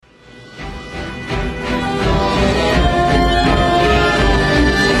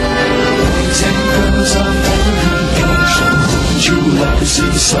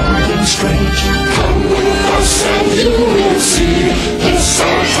see something strange. Come with us and you will see. This is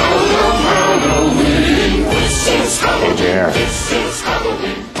Halloween. This is Halloween. This is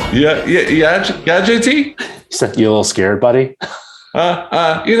Halloween. Yeah, JT? You a little scared, buddy?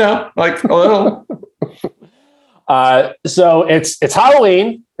 Like a little. So it's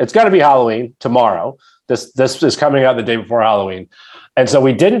Halloween. It's got to be Halloween tomorrow. This is coming out the day before Halloween. And so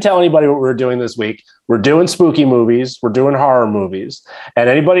we didn't tell anybody what we were doing this week. We're doing spooky movies. We're doing horror movies. And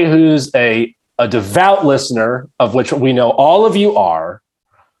anybody who's a devout listener, of which we know all of you are.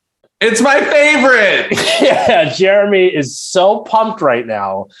 It's my favorite. Yeah, Jeremy is so pumped right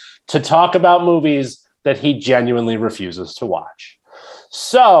now to talk about movies that he genuinely refuses to watch.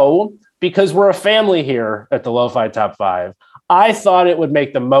 So, because we're a family here at the Lo-Fi Top 5, I thought it would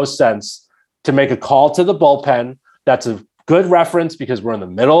make the most sense to make a call to the bullpen. That's a good reference because we're in the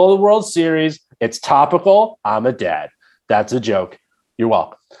middle of the World Series. It's topical. I'm a dad. That's a joke. You're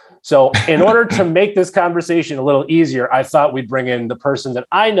welcome. So in order to make this conversation a little easier, I thought we'd bring in the person that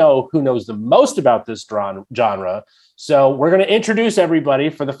I know who knows the most about this genre. So we're going to introduce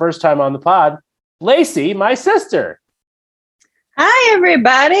everybody for the first time on the pod. Lacey, my sister. Hi,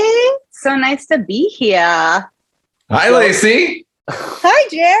 everybody. So nice to be here. Hi, Lacey. Hi,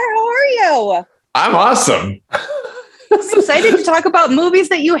 Jer. How are you? I'm awesome. I'm excited to talk about movies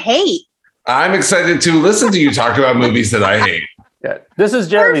that you hate. I'm excited to listen to you talk about movies that I hate. Yeah, this is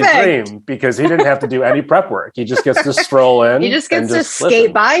Jeremy's dream because he didn't have to do any prep work. He just gets to stroll in. He just gets to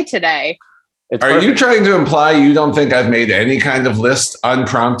skate by today. Are you trying to imply you don't think I've made any kind of list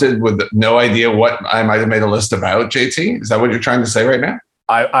unprompted with no idea what I might have made a list about, JT? Is that what you're trying to say right now?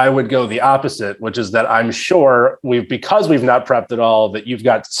 I would go the opposite, which is that I'm sure because we've not prepped at all, that you've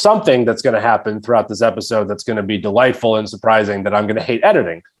got something that's going to happen throughout this episode that's going to be delightful and surprising that I'm going to hate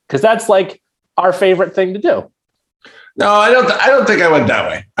editing, because that's like our favorite thing to do. No, I don't think I went that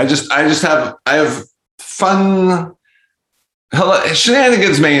way. I have fun.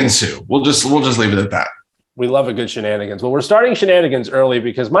 Shenanigans may ensue. We'll just leave it at that. We love a good shenanigans. Well, we're starting shenanigans early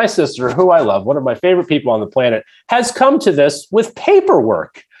because my sister, who I love, one of my favorite people on the planet, has come to this with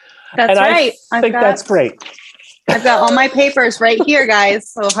paperwork. That's right. I think that's great. I've got all my papers right here, guys.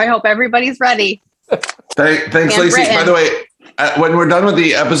 So I hope everybody's ready. Thanks, Lacey. By the way, when we're done with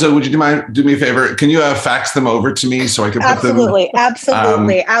the episode, would you do me a favor? Can you fax them over to me so I can put them?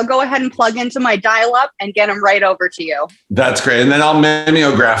 Absolutely. I'll go ahead and plug into my dial-up and get them right over to you. That's great. And then I'll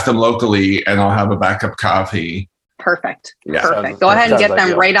mimeograph them locally and I'll have a backup copy. Perfect. Yeah. Perfect. Go ahead and get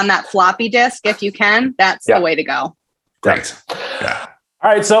them right on that floppy disk if you can. That's the way to go. Great. Yeah.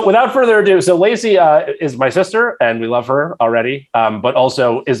 All right. So without further ado, so Lacey is my sister and we love her already, but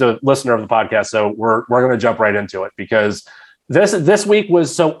also is a listener of the podcast. So we're going to jump right into it because this week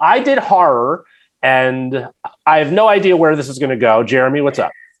was, so I did horror and I have no idea where this is going to go. Jeremy, what's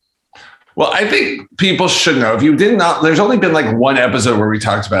up? Well, I think people should know, if you did not, there's only been like one episode where we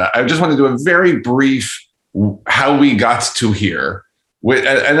talked about it. I just want to do a very brief how we got to here.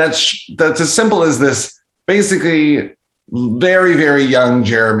 And that's as simple as this. Basically, very, very young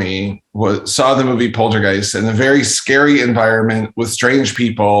Jeremy saw the movie Poltergeist in a very scary environment with strange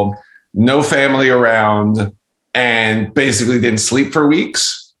people, no family around, and basically didn't sleep for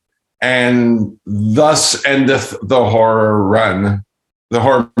weeks, and thus endeth the horror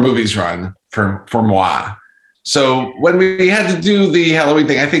movies run for moi. So when we had to do the Halloween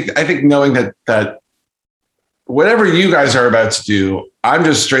thing, I think knowing that whatever you guys are about to do, I'm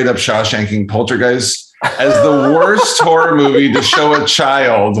just straight up Shawshanking Poltergeist as the worst horror movie to show a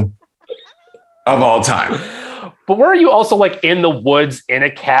child of all time. But were you also like in the woods in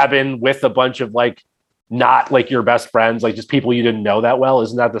a cabin with a bunch of like, not like your best friends, like just people you didn't know that well?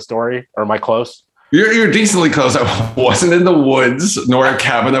 Isn't that the story? Or am I close? You're decently close. I wasn't in the woods nor a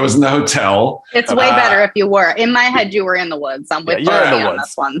cabin. I was in the hotel. It's way better if you were. In my head, you were in the woods. I'm with you on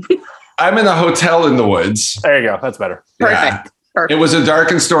this one. I'm in a hotel in the woods. There you go. That's better. Perfect. It was a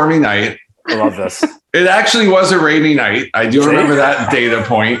dark and stormy night. I love this. It actually was a rainy night. I do remember that data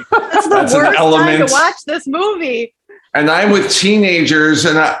point. That's the worst time to watch this movie. And I'm with teenagers,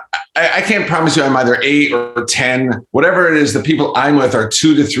 and I can't promise you I'm either 8 or 10, whatever it is. The people I'm with are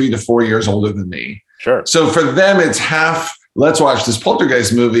 2 to 3 to 4 years older than me. Sure. So for them, it's half, let's watch this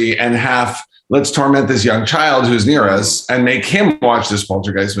Poltergeist movie, and half, let's torment this young child who's near us and make him watch this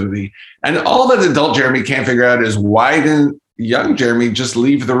Poltergeist movie. And all that adult Jeremy can't figure out is why didn't young Jeremy just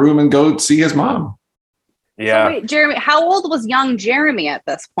leave the room and go see his mom? Yeah. So wait, Jeremy, how old was young Jeremy at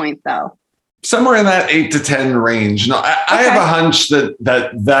this point, though? Somewhere in that 8 to 10 range. No, I have a hunch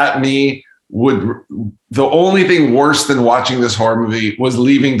that me would, the only thing worse than watching this horror movie was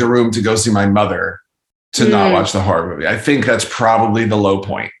leaving the room to go see my mother to not watch the horror movie. I think that's probably the low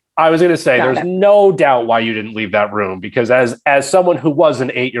point. I was going to say, Got there's it. no doubt why you didn't leave that room, because as someone who was an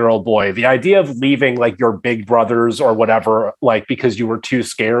 8-year-old boy, the idea of leaving like your big brothers or whatever, like because you were too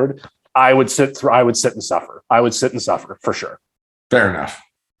scared, I would sit and suffer. I would sit and suffer for sure. Fair enough.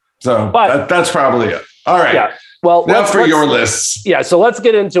 So But- that's probably it. All right. Yeah. Well, Now let's- for let's- your lists. Yeah, so let's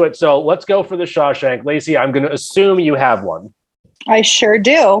get into it. So let's go for the Shawshank. Lacey, I'm going to assume you have one. I sure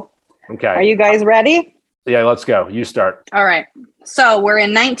do. Okay. Are you guys ready? Yeah, let's go. You start. All right. So we're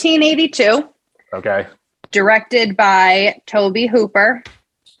in 1982, Okay. directed by Toby Hooper,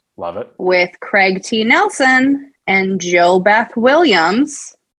 Love it. with Craig T. Nelson and Joe Beth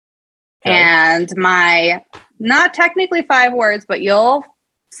Williams. Okay. And my, not technically 5 words, but you'll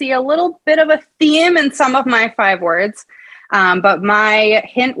see a little bit of a theme in some of my 5 words. But my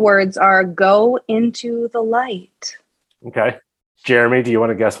hint words are go into the light. Okay. Jeremy, do you want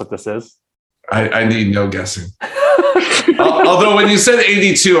to guess what this is? I need no guessing. Although when you said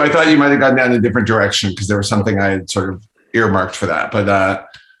 82, I thought you might have gone down a different direction because there was something I had sort of earmarked for that. But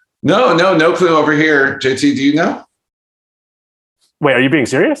no clue over here. JT, do you know? Wait, are you being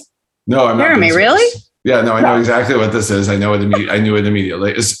serious? No, I'm not. Jeremy, being serious. really? Yeah, no, I know exactly what this is. I know it. I knew it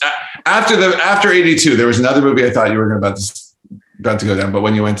immediately. It's after 82, there was another movie I thought you were about to go down, but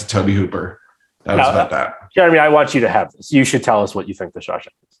when you went to Toby Hooper, that was No, about that. Jeremy, I want you to have this. You should tell us what you think the Shawshank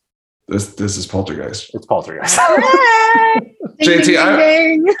is. This is Poltergeist. It's Poltergeist. Yay! JT,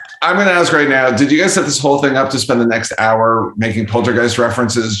 Ding, ding. I'm going to ask right now, did you guys set this whole thing up to spend the next hour making Poltergeist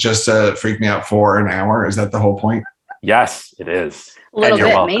references just to freak me out for an hour? Is that the whole point? Yes, it is. A little And you're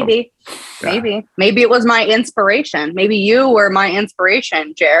bit, welcome. maybe. Yeah. Maybe it was my inspiration. Maybe you were my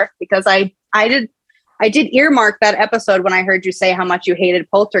inspiration, Jer, because I did earmark that episode when I heard you say how much you hated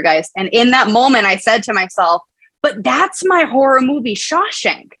Poltergeist. And in that moment, I said to myself, but that's my horror movie,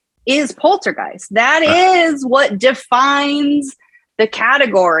 Shawshank, is Poltergeist. That is what defines the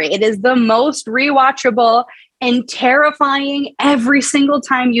category. It is the most rewatchable and terrifying every single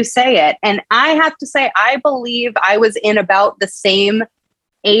time you say it. And I have to say, I believe I was in about the same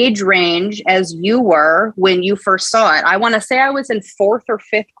age range as you were when you first saw it. I want to say I was in 4th or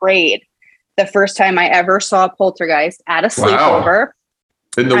 5th grade the first time I ever saw Poltergeist at a sleepover.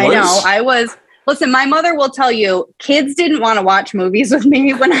 In the I woods? know. I was, listen, my mother will tell you, kids didn't want to watch movies with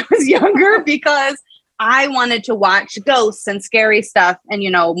me when I was younger because I wanted to watch ghosts and scary stuff. And,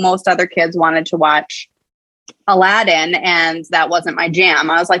 most other kids wanted to watch Aladdin, and that wasn't my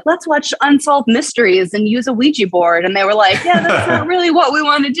jam. I was like, let's watch Unsolved Mysteries and use a Ouija board. And they were like, yeah, that's not really what we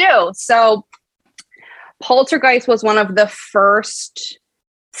want to do. So Poltergeist was one of the first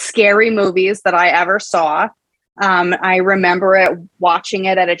scary movies that I ever saw. I remember watching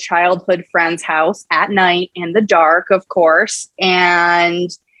it at a childhood friend's house at night in the dark, of course. And,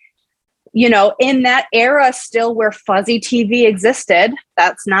 in that era still where fuzzy TV existed,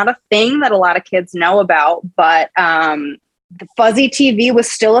 that's not a thing that a lot of kids know about, but the fuzzy TV was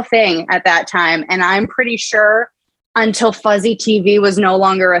still a thing at that time. And I'm pretty sure until fuzzy TV was no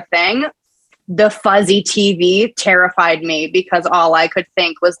longer a thing, the fuzzy TV terrified me because all I could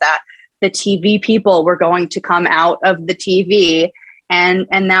think was that the TV people were going to come out of the TV, and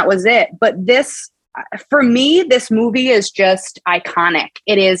that was it. But for me, this movie is just iconic.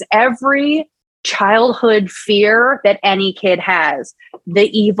 It is every childhood fear that any kid has. The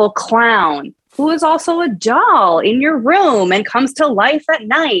evil clown, who is also a doll in your room and comes to life at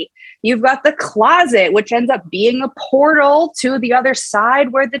night. You've got the closet, which ends up being a portal to the other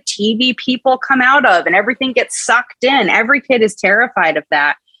side where the TV people come out of and everything gets sucked in. Every kid is terrified of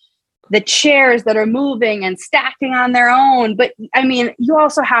that. The chairs that are moving and stacking on their own. But I mean, you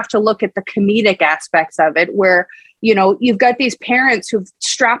also have to look at the comedic aspects of it where, you've got these parents who've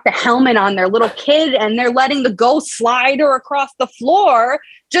strapped a helmet on their little kid and they're letting the ghost slide her across the floor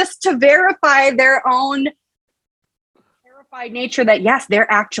just to verify their own terrified nature that, yes,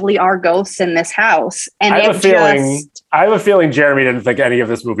 there actually are ghosts in this house. And I have a feeling Jeremy didn't think any of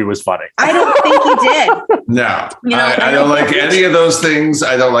this movie was funny. I don't think he did. No, You know, I don't like any of those things.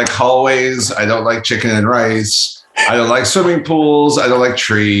 I don't like hallways. I don't like chicken and rice. I don't like swimming pools. I don't like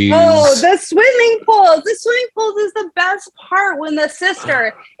trees. Oh, the swimming pools. The swimming pools is the best part when the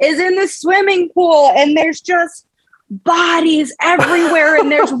sister is in the swimming pool and there's just bodies everywhere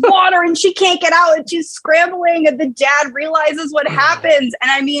and there's water and she can't get out and she's scrambling and the dad realizes what happens. And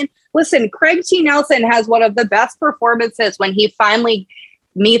I mean, listen, Craig T. Nelson has one of the best performances when he finally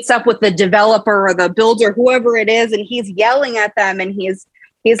meets up with the developer or the builder, whoever it is, and he's yelling at them and he's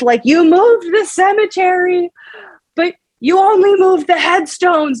like, you moved the cemetery, but you only moved the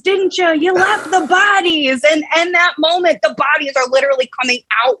headstones, didn't you? You left the bodies. And that moment, the bodies are literally coming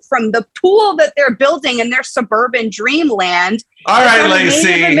out from the pool that they're building in their suburban dreamland. All right, Lacey.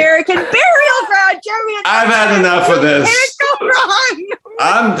 Native American burial ground, Jeremy. I've had enough of this. Can't go wrong.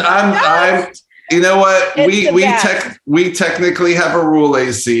 I'm you know what? It's We technically have a rule,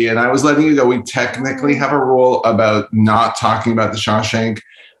 AC, and I was letting you go. We technically have a rule about not talking about the Shawshank,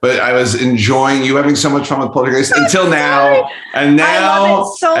 but I was enjoying you having so much fun with Poltergeist until now. And I now, love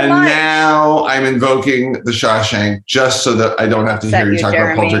it so much. now I'm invoking the Shawshank just so that I don't have to hear you talk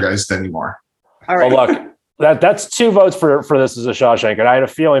about Poltergeist anymore. All right. Well, look, that's 2 votes for this as a Shawshank, and I had a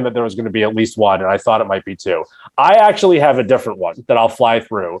feeling that there was going to be at least 1, and I thought it might be 2. I actually have a different one that I'll fly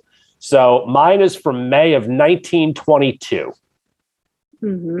through. So mine is from May of 1922.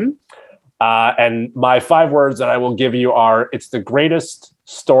 Mm-hmm. And my 5 words that I will give you are, it's the greatest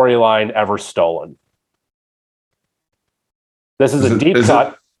storyline ever stolen. This is a deep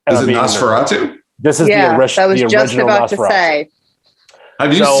cut. Is it Nosferatu? This is the original. I was just about to say.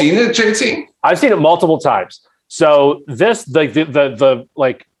 Have you seen it, JT? I've seen it multiple times. So this, the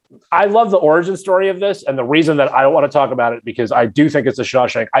I love the origin story of this, and the reason that I don't want to talk about it because I do think it's a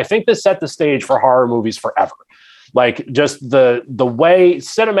Shawshank. I think this set the stage for horror movies forever. Like just the way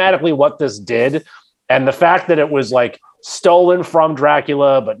cinematically what this did, and the fact that it was like stolen from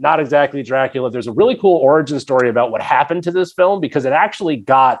Dracula, but not exactly Dracula. There's a really cool origin story about what happened to this film because it actually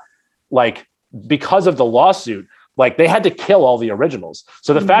got because of the lawsuit, like they had to kill all the originals.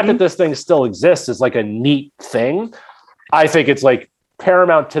 So the fact that this thing still exists is like a neat thing. I think it's like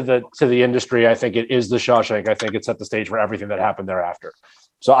paramount to the industry. I think it is the Shawshank. I think it set the stage for everything that happened thereafter.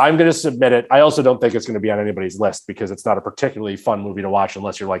 So I'm going to submit it. I also don't think it's going to be on anybody's list because it's not a particularly fun movie to watch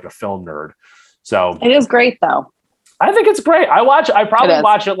unless you're like a film nerd. So it is great though. I think it's great. I probably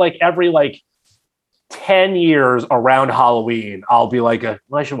watch it like every 10 years around Halloween. I'll be like,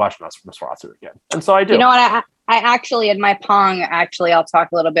 I should watch Nosferatu again. And so I do. You know what? I actually, in my Pong, I'll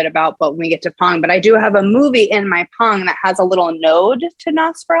talk a little bit about, but when we get to Pong, but I do have a movie in my Pong that has a little node to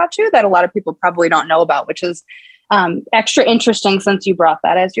Nosferatu that a lot of people probably don't know about, which is extra interesting since you brought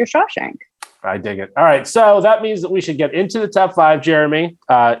that as your Shawshank. I dig it. All right. So that means that we should get into the top 5, Jeremy.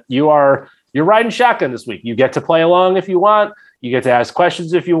 You're riding shotgun this week. You get to play along if you want. You get to ask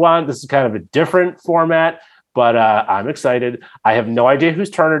questions if you want. This is kind of a different format. But I'm excited. I have no idea whose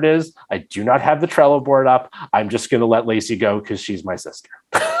turn it is. I do not have the Trello board up. I'm just going to let Lacey go because she's my sister.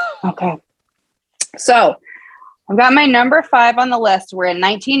 Okay. So I've got my number 5 on the list. We're in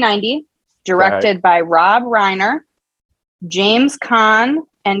 1990, directed by Rob Reiner, James Caan,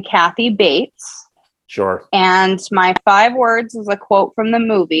 and Kathy Bates. Sure. And my 5 words is a quote from the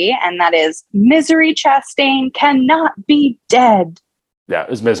movie, and that is, Misery Chastain cannot be dead. Yeah,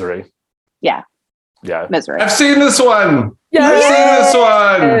 it's Misery. Yeah. Yeah. Misery. I've seen this one. Yeah. I've seen this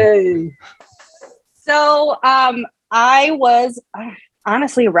one. Yay. So I was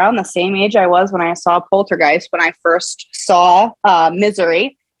honestly around the same age I was when I saw Poltergeist, when I first saw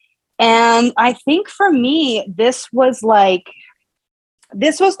Misery. And I think for me, this was the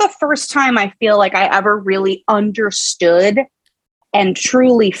first time I feel like I ever really understood and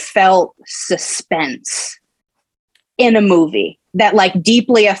truly felt suspense in a movie that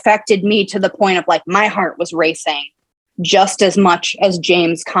deeply affected me to the point of my heart was racing just as much as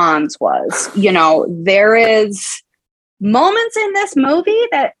James Caan's was. There is moments in this movie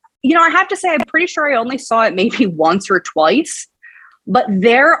that, I have to say, I'm pretty sure I only saw it maybe once or twice, but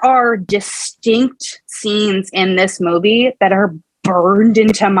there are distinct scenes in this movie that are burned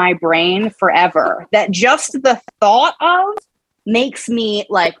into my brain forever, that just the thought of makes me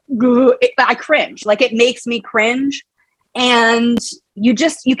I cringe. It makes me cringe. And you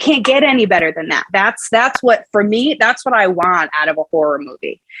can't get any better than that. That's what, for me, that's what I want out of a horror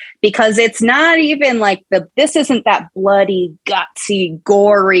movie, because it's not even this isn't that bloody, gutsy,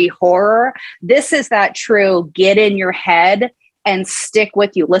 gory horror. This is that true get in your head and stick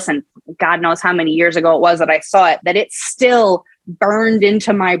with you. Listen, God knows how many years ago it was that I saw it, that it's still burned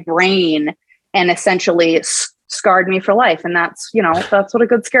into my brain and essentially scarred me for life. And that's what a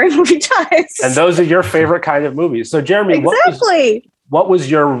good scary movie does. And those are your favorite kind of movies. So Jeremy, exactly. What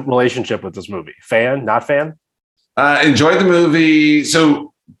was your relationship with this movie? Fan, not fan? Enjoyed the movie.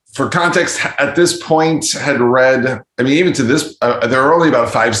 So for context, at this point had read, even to this, there are only about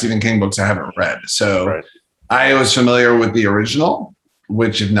 5 Stephen King books I haven't read. So right. I was familiar with the original,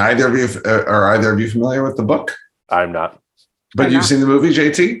 which if neither of you are either of you familiar with the book? I'm not. But you've seen the movie,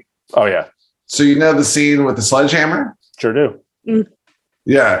 JT? Oh yeah. So you know the scene with the sledgehammer? Sure do. Mm.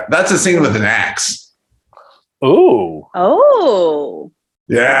 Yeah, that's a scene with an axe. Ooh. Oh.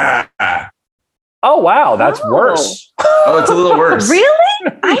 Yeah. Oh wow, that's Oh. worse. Oh, it's a little worse. Really?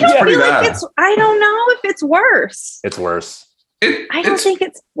 I don't pretty feel bad. like it's. I don't know if it's worse. It's worse. I don't think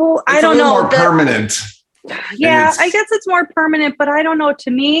it's. Well, It's I don't a little know. more permanent. Yeah, it's- I guess it's more permanent, but I don't know.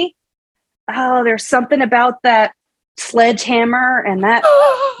 To me, there's something about that sledgehammer and that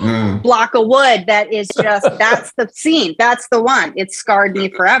Mm. block of wood that is just that's the scene. That's the one. It's scarred me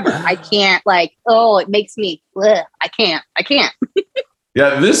forever. I can't it makes me I can't.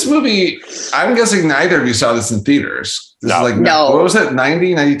 Yeah, this movie, I'm guessing neither of you saw this in theaters. This No. is like, No. what was it,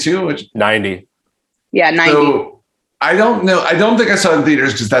 90, 92? Which, 90. Yeah, 90. so I don't know. I don't think I saw it in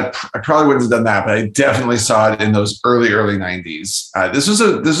theaters because I probably wouldn't have done that, but I definitely saw it in those early 90s. This was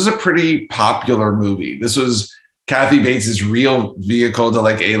a pretty popular movie. This was Kathy Bates' real vehicle to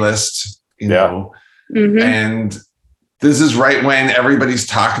like A-list, you know, Mhm. and this is right when everybody's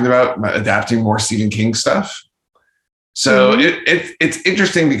talking about adapting more Stephen King stuff. So it's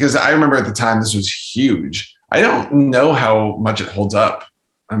interesting because I remember at the time this was huge. I don't know how much it holds up.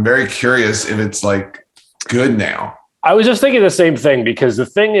 I'm very curious if it's like good now. I was just thinking the same thing because the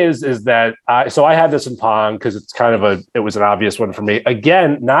thing is that I had this in Pong because it's kind of it was an obvious one for me.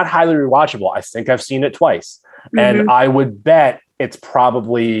 Again, not highly rewatchable. I think I've seen it twice. And I would bet it's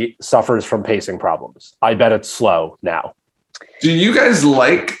probably suffers from pacing problems. I bet it's slow now. Do you guys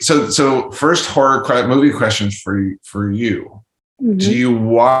like so first horror movie question for you? Mhm. Do you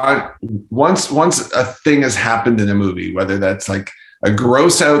want once a thing has happened in a movie, whether that's like a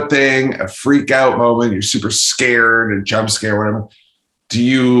gross out thing, a freak out moment, you're super scared, a jump scare, whatever. Do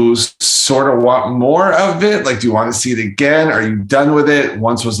you sort of want more of it? Like, do you want to see it again? Are you done with it?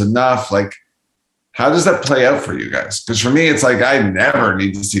 Once was enough? Like, how does that play out for you guys? Because for me, it's like I never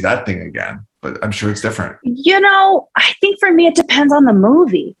need to see that thing again, but I'm sure it's different. I think for me, it depends on the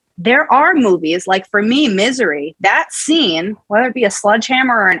movie. There are movies, like for me, Misery, that scene, whether it be a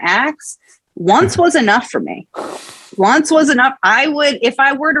sledgehammer or an axe, once was enough for me. Once was enough. I would, if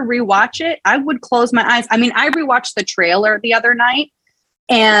I were to rewatch it, I would close my eyes. I mean, I rewatched the trailer the other night,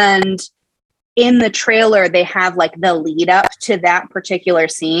 and in the trailer, they have like the lead up to that particular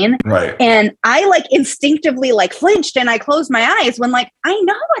scene. Right. And I like instinctively like flinched and I closed my eyes when like, I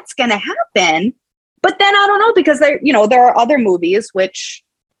know what's going to happen. But then I don't know, because there are other movies, which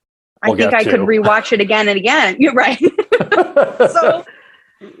I think I could rewatch it again and again. You're right. So,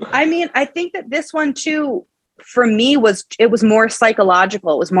 I mean, I think that this one too, for me, was more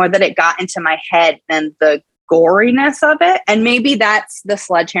psychological. It was more that it got into my head than the goriness of it. And maybe that's the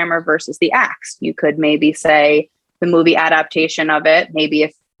sledgehammer versus the axe. You could maybe say the movie adaptation of it. Maybe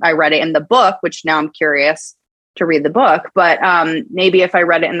if I read it in the book, which now I'm curious to read the book, but maybe if I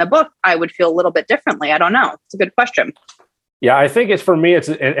read it in the book, I would feel a little bit differently. I don't know. It's a good question. Yeah, I think for me,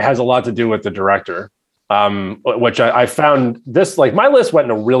 it has a lot to do with the director, which I found this, like, my list went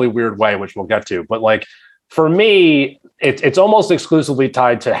in a really weird way, which we'll get to. But like, for me, it's almost exclusively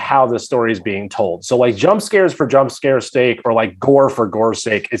tied to how the story is being told. So like jump scares for jump scare sake or like gore for gore's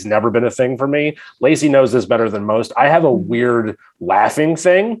sake has never been a thing for me. Lacey knows this better than most. I have a weird laughing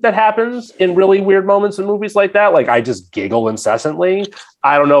thing that happens in really weird moments in movies like that. Like I just giggle incessantly.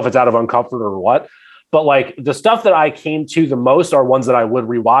 I don't know if it's out of uncomfort or what, but like the stuff that I came to the most are ones that I would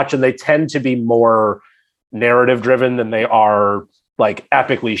rewatch, and they tend to be more narrative driven than they are like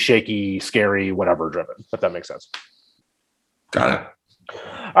epically shaky, scary, whatever driven, if that makes sense. Got it.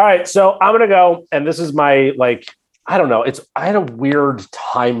 All right. So I'm going to go, and this is my, like, I don't know. I had a weird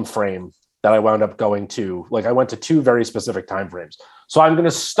time frame that I wound up going to. Like I went to two very specific time frames. So I'm going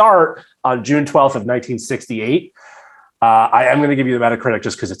to start on June 12th of 1968. I am going to give you the Metacritic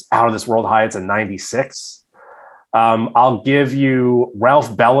just because it's out of this world high. It's a 96. I'll give you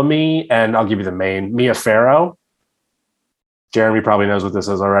Ralph Bellamy, and I'll give you the main, Mia Farrow. Jeremy probably knows what this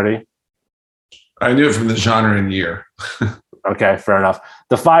is already. I knew it from the genre and year. Okay, fair enough.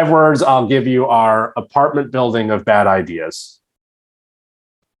 The 5 words I'll give you are apartment building of bad ideas.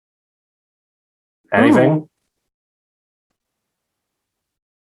 Anything? Ooh.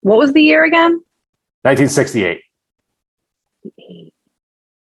 What was the year again? 1968. It's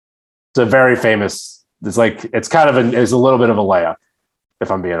a very famous, it's a little bit of a layup,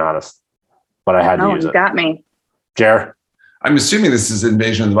 if I'm being honest. But I had to use You it. got me. Jer? I'm assuming this is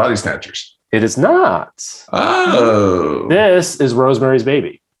Invasion of the Body Snatchers. It is not. Oh. This is Rosemary's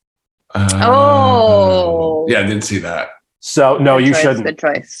Baby. Oh. Yeah, I didn't see that. So, no, Good you choice, shouldn't. Good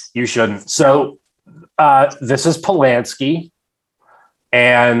choice. You shouldn't. So this is Polanski,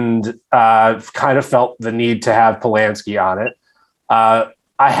 and kind of felt the need to have Polanski on it.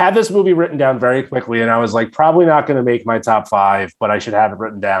 I had this movie written down very quickly, and I was like, probably not going to make my top 5, but I should have it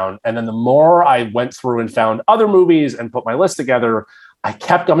written down. And then the more I went through and found other movies and put my list together, I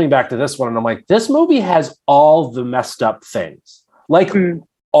kept coming back to this one, and I'm like, this movie has all the messed up things, like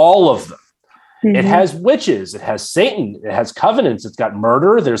all of them. Mm-hmm. It has witches, it has Satan, it has covenants, it's got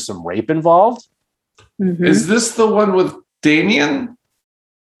murder, there's some rape involved. Mhm. Is this the one with Damien?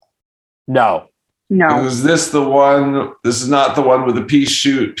 No. No. Is this the one? This is not the one with the pea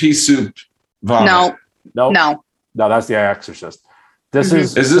soup vomit. No. No, that's the Exorcist. This Mhm.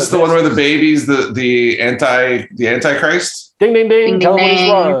 is Is this the one where the baby's the Antichrist? ding ding ding, Ding, tell ding, him what he's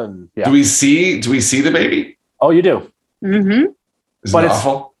ding. run. Yeah. Do we see the baby? Oh, you do. Mm-hmm. Is But it it's-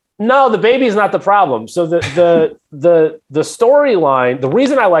 awful? No, the baby's not the problem. So the storyline, the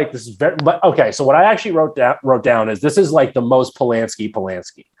reason I like this is but okay. So what I actually wrote down is this is like the most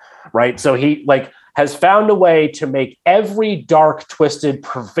Polanski, right? So he like has found a way to make every dark, twisted,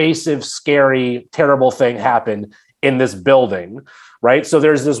 pervasive, scary, terrible thing happen in this building, right? So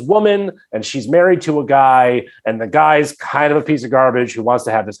there's this woman and she's married to a guy, and the guy's kind of a piece of garbage who wants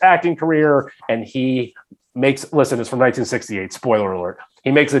to have this acting career, and he listen, it's from 1968, spoiler alert.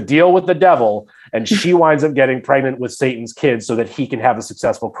 He makes a deal with the devil, and she winds up getting pregnant with Satan's kids so that he can have a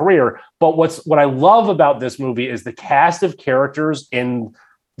successful career. But what I love about this movie is the cast of characters in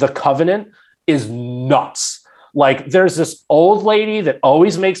The Covenant is nuts. Like, there's this old lady that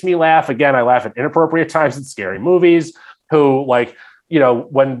always makes me laugh. Again, I laugh at inappropriate times in scary movies, who, like, you know,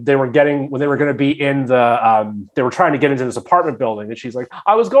 when they were going to be in they were trying to get into this apartment building, and she's like,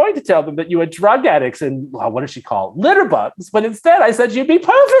 I was going to tell them that you had drug addicts and what does she call litter bugs, but instead I said you'd be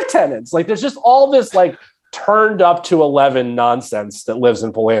perfect tenants. Like, there's just all this like turned up to 11 nonsense that lives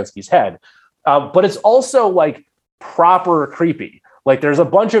in Polanski's head, but it's also like proper creepy. Like, there's a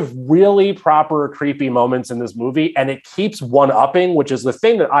bunch of really proper creepy moments in this movie, and it keeps one-upping, which is the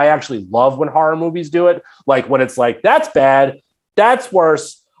thing that I actually love when horror movies do it. Like, when it's like, that's bad, that's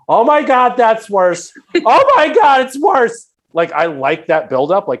worse. Oh my God, that's worse. Oh my God, it's worse. Like, I like that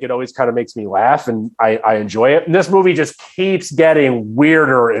buildup. Like, it always kind of makes me laugh, and I enjoy it. And this movie just keeps getting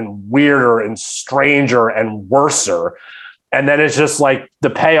weirder and stranger and worser. And then it's just like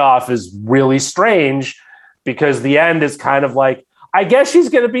the payoff is really strange, because the end is kind of like, I guess she's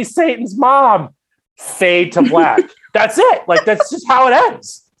going to be Satan's mom. Fade to black. That's it. Like, that's just how it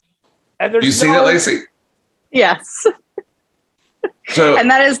ends. And there's You seen it, Lacey? Yes. So And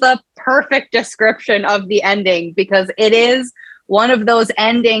that is the perfect description of the ending, because it is one of those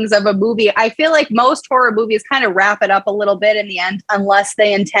endings of a movie. I feel like most horror movies kind of wrap it up a little bit in the end, unless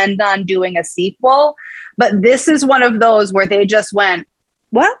they intend on doing a sequel. But this is one of those where they just went,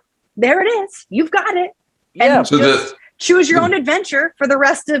 well, there it is. You've got it. Yeah. And So just choose your own adventure for the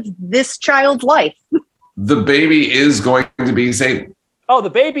rest of this child's life. the baby is going to be Satan. Oh, the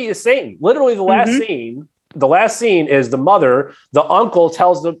baby is Satan. Literally, the last Mhm. scene. The last scene is the mother. The uncle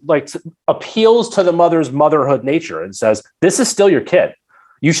tells them, like, appeals to the mother's motherhood nature and says, "This is still your kid.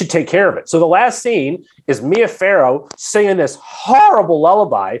 You should take care of it." So the last scene is Mia Farrow singing this horrible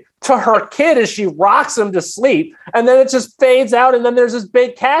lullaby to her kid as she rocks him to sleep, and then it just fades out. And then there's this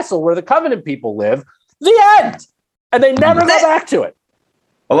big castle where the Covenant people live. The end. And they never go back to it.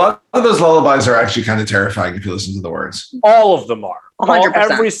 A lot of those lullabies are actually kind of terrifying if you listen to the words. All of them are.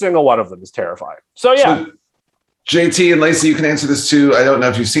 100%. Every single one of them is terrifying. So yeah. So, JT and Lacey, you can answer this too. I don't know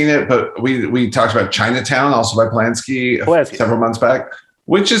if you've seen it, but we talked about Chinatown, also by Polanski, several months back.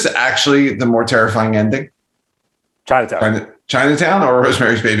 Which is actually the more terrifying ending? Chinatown. Chinatown or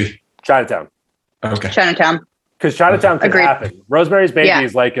Rosemary's Baby? Chinatown. Okay. Chinatown. Because Chinatown can Agreed. happen. Rosemary's Baby Yeah.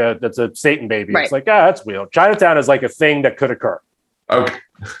 is like that's a Satan baby. Right. It's like, that's weird. Chinatown is like a thing that could occur. Okay.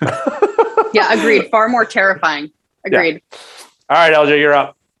 Yeah, agreed. Far more terrifying. Agreed. All right, LJ, you're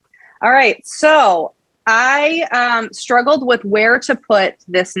up. All right. So I struggled with where to put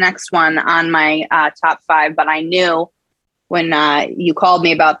this next one on my top 5, but I knew when you called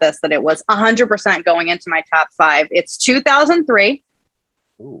me about this that it was 100% going into my top 5. It's 2003.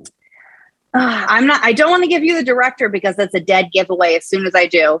 Ooh. I don't want to give you the director because it's a dead giveaway as soon as I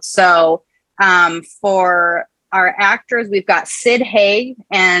do. So for our actors, we've got Sid Haig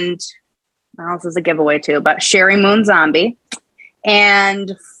and well, this is a giveaway too, but Sherry Moon Zombie.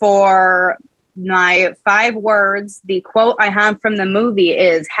 And for my 5 words, the quote I have from the movie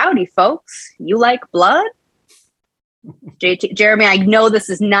is, "Howdy, folks. You like blood?" JT, Jeremy, I know this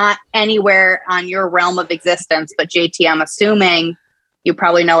is not anywhere on your realm of existence, but JT, I'm assuming you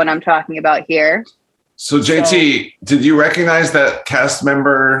probably know what I'm talking about here. So JT, did you recognize that cast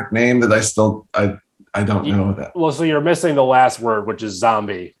member name that I don't know that? Well, so you're missing the last word, which is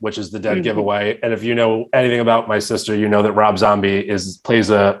zombie, which is the dead Mhm. giveaway. And if you know anything about my sister, you know that Rob Zombie is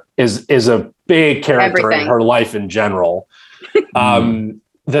a big character Everything. in her life in general.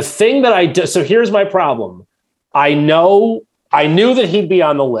 The thing that so here's my problem. I know I knew that he'd be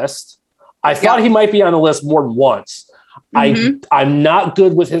on the list. I thought he might be on the list more than once. I'm not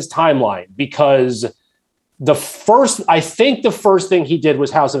good with his timeline because I think the first thing he did was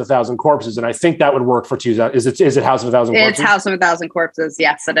House of a Thousand Corpses, and I think that would work for 2000. Is it House of a Thousand Corpses? It's House of a Thousand Corpses.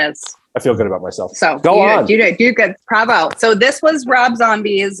 Yes, it is. I feel good about myself. So go on. You do good. Bravo. So this was Rob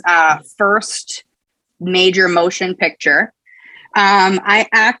Zombie's first major motion picture. I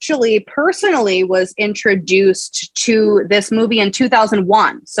actually personally was introduced to this movie in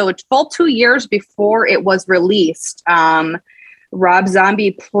 2001. So it's full 2 years before it was released. Rob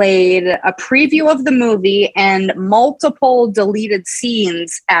Zombie played a preview of the movie and multiple deleted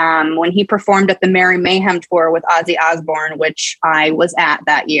scenes when he performed at the Merry Mayhem tour with Ozzy Osbourne, which I was at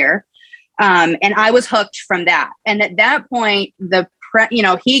that year. And I was hooked from that. And at that point,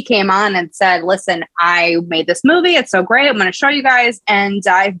 he came on and said, listen, I made this movie. It's so great. I'm going to show you guys. And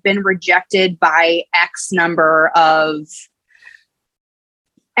I've been rejected by X number of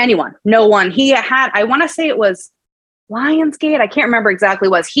anyone. No one. He had, I want to say it was Lionsgate. I can't remember exactly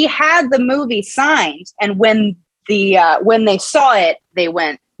what it was. He had the movie signed. And when they saw it, they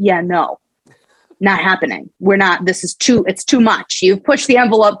went, yeah, no, not happening. It's too much. You've pushed the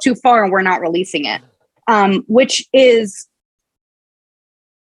envelope too far and we're not releasing it. Which is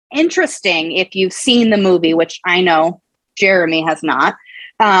interesting if you've seen the movie, which I know Jeremy has not,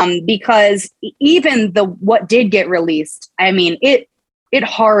 because even what did get released, I mean, it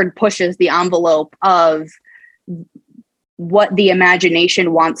hard pushes the envelope of what the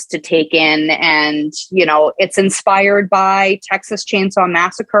imagination wants to take in. And, it's inspired by Texas Chainsaw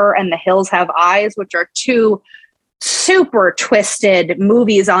Massacre and The Hills Have Eyes, which are two super twisted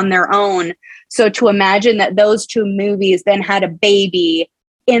movies on their own. So to imagine that those two movies then had a baby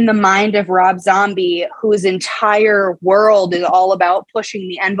in the mind of Rob Zombie, whose entire world is all about pushing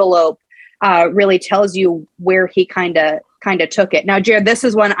the envelope, really tells you where he kind of took it. Now, Jared, this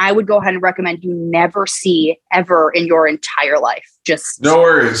is one I would go ahead and recommend you never see ever in your entire life. Just no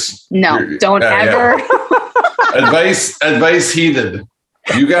worries. No, don't ever. Yeah. Advice heeded.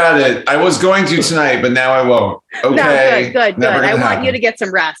 You got it. I was going to tonight, but now I won't. Okay. No, good. I want you to get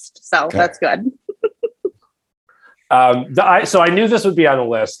some rest. So That's good. So I knew this would be on the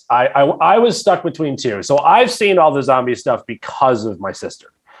list. I was stuck between two. So I've seen all the zombie stuff because of my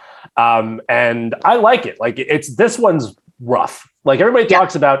sister. And I like it. Like this one's rough. Like everybody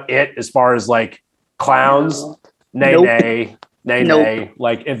talks about it as far as like clowns, nay.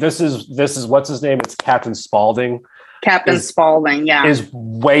 Like if this is what's his name? It's Captain Spaulding. Spaulding, yeah. Is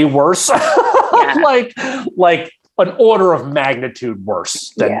way worse. like an order of magnitude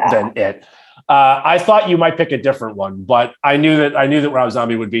worse than it. I thought you might pick a different one, but I knew that Rob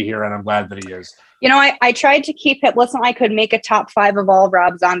Zombie would be here, and I'm glad that he is. I tried to keep it. Listen, I could make a top 5 of all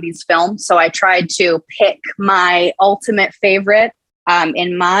Rob Zombie's films, so I tried to pick my ultimate favorite.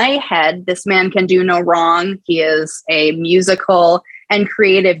 In my head, this man can do no wrong. He is a musical and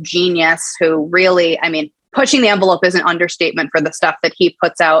creative genius who really, pushing the envelope is an understatement for the stuff that he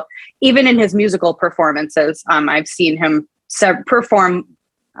puts out. Even in his musical performances, I've seen him perform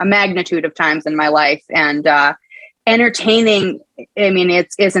a magnitude of times in my life, and entertaining.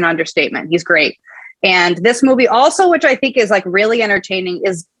 It's an understatement. He's great. And this movie also, which I think is like really entertaining,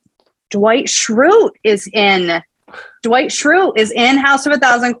 is Dwight Schrute is in House of a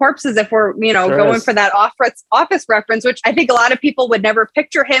Thousand Corpses. If we're, going for that office reference, which I think a lot of people would never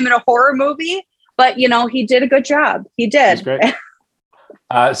picture him in a horror movie, but he did a good job. He did. That's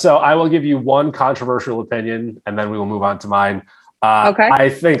great. So I will give you one controversial opinion and then we will move on to mine. Okay. I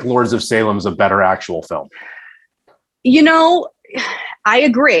think Lords of Salem is a better actual film. I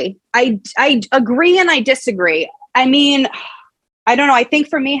agree. I agree and I disagree. I don't know. I think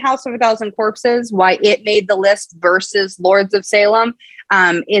for me, House of a Thousand Corpses, why it made the list versus Lords of Salem,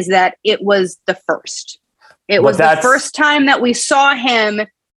 is that it was the first. It was the first time that we saw him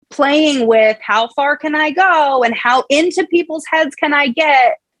playing with how far can I go and how into people's heads can I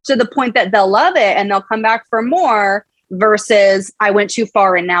get to the point that they'll love it and they'll come back for more. Versus I went too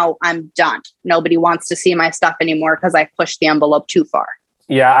far and now I'm done. Nobody wants to see my stuff anymore because I pushed the envelope too far.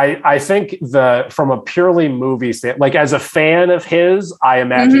 Yeah, I think from a purely movie standpoint, like as a fan of his, I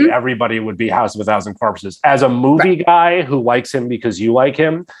imagine everybody would be House of a Thousand Corpses. As a movie guy who likes him because you like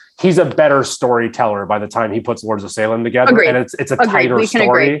him, he's a better storyteller by the time he puts Lords of Salem together. Agreed. And it's a tighter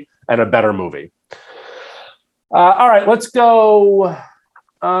story and a better movie. All right, let's go.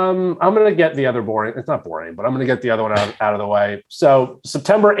 I'm going to get the other boring. It's not boring, but I'm going to get the other one out of the way. So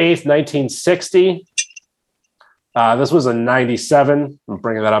September 8th, 1960. This was a 97. I'm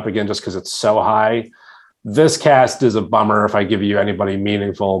bringing that up again just because it's so high. This cast is a bummer if I give you anybody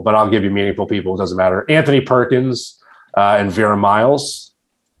meaningful, but I'll give you meaningful people. It doesn't matter. Anthony Perkins, and Vera Miles.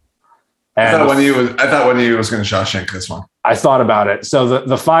 I And thought one of you was going to Shawshank this one. I thought about it. So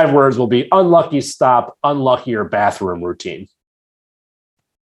the 5 words will be unlucky stop, unluckier bathroom routine.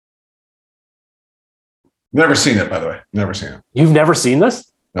 Never seen it, by the way. Never seen it. You've never seen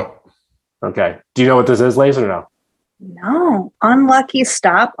this? Nope. Okay. Do you know what this is, Lace, or no? No, unlucky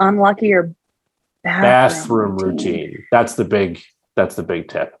stop, unlucky or Bathroom routine. That's the big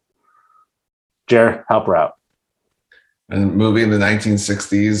tip. Jer, help her out. A movie in the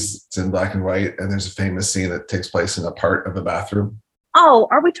 1960s. It's in black and white, and there's a famous scene that takes place in a part of the bathroom. Oh,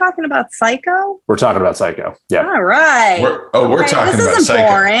 are we talking about Psycho? We're talking about Psycho. Yeah. All right. We're talking this about isn't Psycho.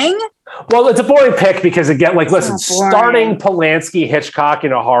 boring. Well, it's a boring pick because again, like, listen, It's not boring. starting Polanski, Hitchcock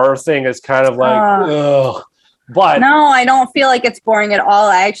in a horror thing is kind of like, ugh. But No, I don't feel like it's boring at all.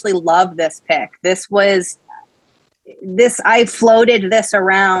 I actually love this pick. I floated this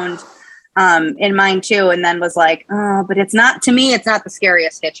around in mine too, and then was like, oh, but it's not, to me, it's not the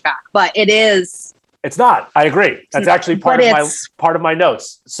scariest Hitchcock, but it is. it's not. I agree. That's actually part of my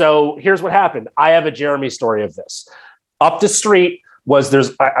notes. So here's what happened. I have a Jeremy story of this. Up the street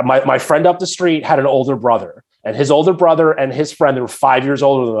my friend up the street had an older brother, and his older brother and his friend, they were 5 years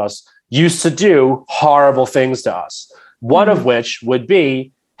older than us, used to do horrible things to us. One of which would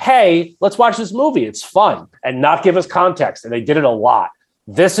be, hey, let's watch this movie. It's fun, and not give us context. And they did it a lot.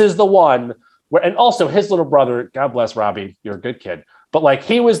 This is the one where, and also his little brother, God bless Robbie, you're a good kid. But like,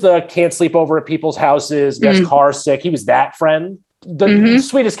 he was the can't sleep over at people's houses, gets car sick. He was that friend, the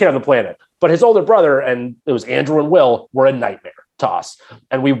sweetest kid on the planet. But his older brother, and it was Andrew and Will, were a nightmare to us.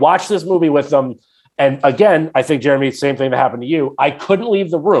 And we watched this movie with them. And again, I think, Jeremy, same thing that happened to you. I couldn't leave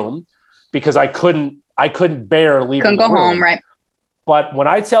the room because I couldn't bear leaving. Couldn't go home, right? But when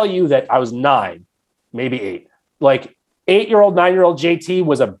I tell you that I was 9, maybe 8, like 8-year-old, 9-year-old JT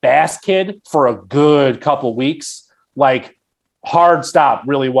was a bass kid for a good couple weeks. Like, hard stop,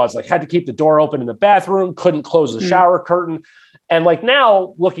 really was. Like, had to keep the door open in the bathroom, couldn't close the shower curtain. And like,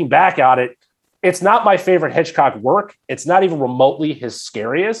 now looking back at it, it's not my favorite Hitchcock work. It's not even remotely his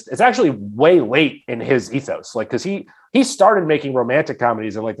scariest. It's actually way late in his ethos. Like, because he started making romantic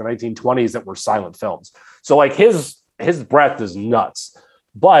comedies in like the 1920s that were silent films. So like his breadth is nuts.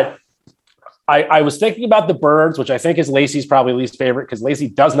 But I was thinking about The Birds, which I think is Lacey's probably least favorite because Lacey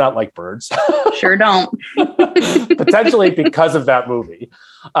does not like birds. Sure don't. Potentially because of that movie.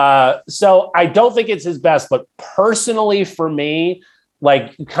 So I don't think it's his best, but personally for me,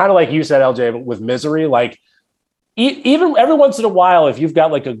 like, kind of like you said, LJ, with Misery, like, even every once in a while, if you've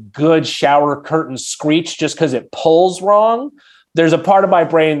got like a good shower curtain screech just because it pulls wrong, there's a part of my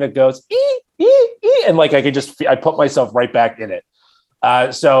brain that goes, ee, ee, ee, and like, I put myself right back in it.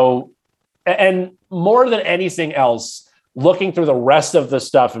 So, and more than anything else, looking through the rest of the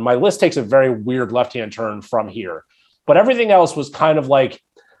stuff, and my list takes a very weird left-hand turn from here, but everything else was kind of like,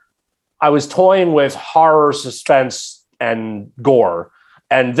 I was toying with horror, suspense, and gore.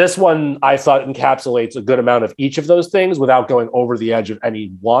 And this one I thought encapsulates a good amount of each of those things without going over the edge of any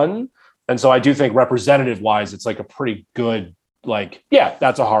one. And so I do think representative wise, it's like a pretty good, like, yeah,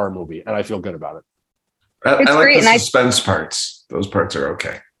 that's a horror movie. And I feel good about it. I like great, the suspense parts. Those parts are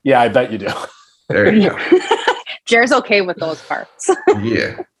okay. Yeah, I bet you do. There you go. Jer's okay with those parts.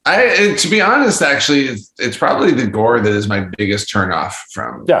 Yeah. To be honest, actually, it's probably the gore that is my biggest turnoff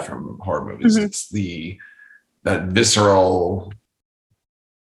from horror movies. It's that visceral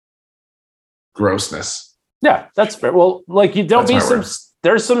grossness. Yeah, that's fair. Well, like, you don't be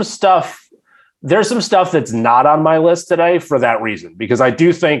there's some stuff that's not on my list today for that reason, because I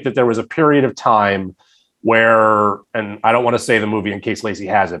do think that there was a period of time where, and I don't want to say the movie in case Lacey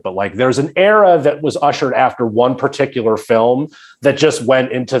has it, but like, there's an era that was ushered after one particular film that just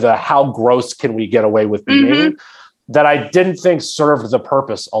went into the how gross can we get away with being, that I didn't think served the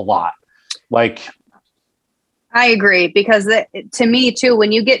purpose a lot. Like, I agree, because to me too,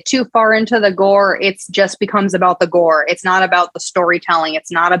 when you get too far into the gore, it just becomes about the gore. It's not about the storytelling.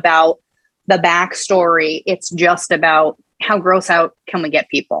 It's not about the backstory. It's just about how gross out can we get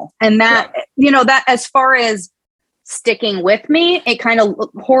people. And that, that as far as sticking with me, it kind of,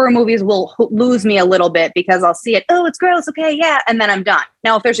 horror movies will lose me a little bit because I'll see it. Oh, it's gross. Okay. Yeah. And then I'm done.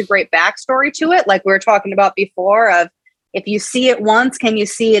 Now, if there's a great backstory to it, like we were talking about before, of if you see it once, can you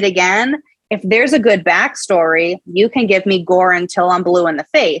see it again? If there's a good backstory, you can give me gore until I'm blue in the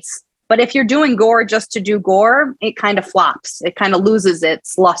face. But if you're doing gore just to do gore, it kind of flops. It kind of loses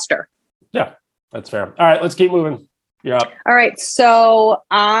its luster. Yeah, that's fair. All right, let's keep moving. You're up. All right. So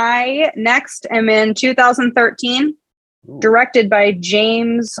I next am in 2013, directed by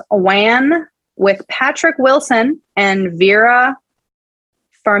James Wan, with Patrick Wilson and Vera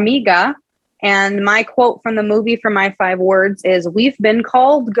Farmiga And my quote from the movie for my 5 words is, "We've been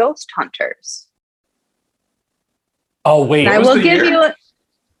called ghost hunters." Oh, wait. And I will give you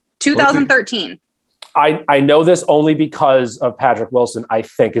 2013. I know this only because of Patrick Wilson, I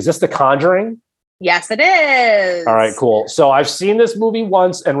think. Is this The Conjuring? Yes, it is. All right, cool. So I've seen this movie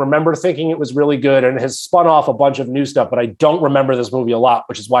once and remember thinking it was really good and has spun off a bunch of new stuff, but I don't remember this movie a lot,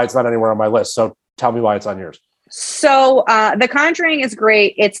 which is why it's not anywhere on my list. So tell me why it's on yours. So The Conjuring is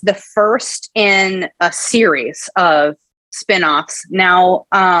great. It's the first in a series of spin-offs. Now,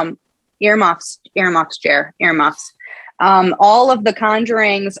 earmuffs. All of the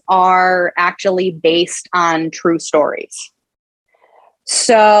Conjurings are actually based on true stories.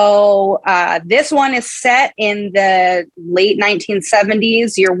 So this one is set in the late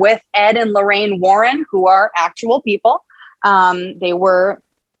 1970s. You're with Ed and Lorraine Warren, who are actual people. They were,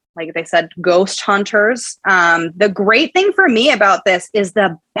 like they said, ghost hunters. The great thing for me about this is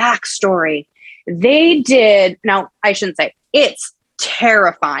the backstory. Now, I shouldn't say it's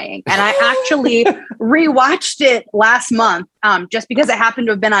terrifying. And I actually rewatched it last month just because it happened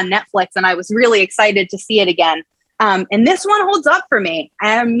to have been on Netflix and I was really excited to see it again. And this one holds up for me.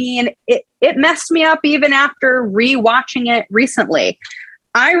 I mean, it messed me up even after rewatching it recently.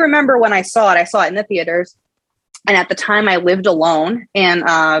 I remember when I saw it in the theaters. And at the time I lived alone in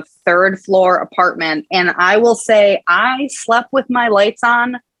a 3rd floor apartment. And I will say I slept with my lights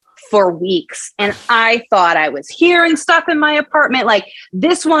on for weeks. And I thought I was hearing stuff in my apartment. Like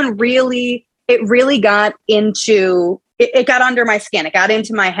this one really got into, it got under my skin. It got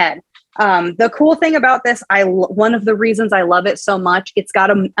into my head. The cool thing about this, one of the reasons I love it so much, it's got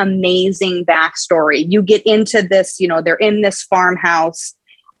an amazing backstory. You get into this, they're in this farmhouse.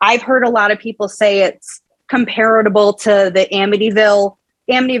 I've heard a lot of people say it's comparable to the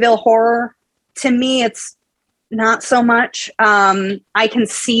Amityville horror. To me, it's not so much. I can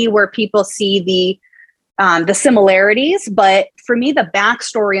see where people see the similarities, but for me, the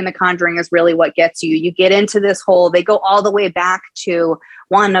backstory in The Conjuring is really what gets you. You get into this they go all the way back to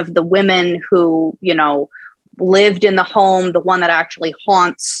one of the women who, lived in the home, the one that actually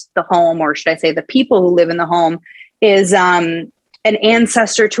haunts the home, or should I say the people who live in the home, is an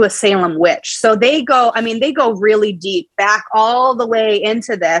ancestor to a Salem witch. So they go really deep back all the way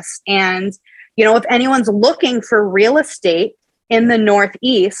into this. And, if anyone's looking for real estate in the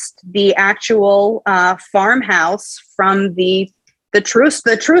Northeast, the actual farmhouse from the true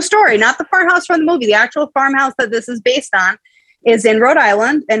story, not the farmhouse from the movie, the actual farmhouse that this is based on, is in Rhode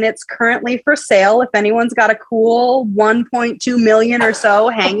Island, and it's currently for sale. If anyone's got a cool 1.2 million or so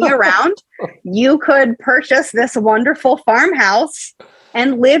hanging around, you could purchase this wonderful farmhouse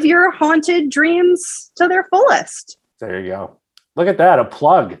and live your haunted dreams to their fullest. There you go. Look at that, a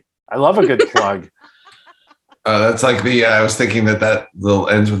plug. I love a good plug. That's like I was thinking that little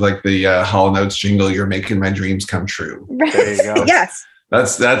ends with like the Hall & Oates jingle, "You're making my dreams come true." There you go. Yes.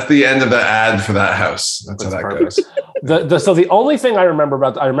 That's the end of the ad for that house. That's how that perfect. goes. So the only thing I remember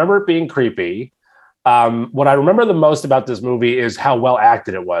I remember it being creepy. What I remember the most about this movie is how well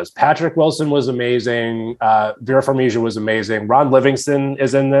acted it was. Patrick Wilson was amazing. Vera Farmiga was amazing. Ron Livingston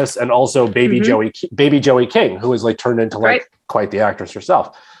is in this, and also Baby Joey King, who is like turned into like quite the actress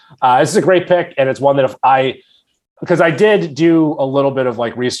herself. This is a great pick, and it's one that because I did do a little bit of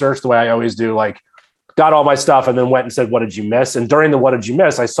like research the way I always do, like got all my stuff and then went and said, "What did you miss?" And during the "What did you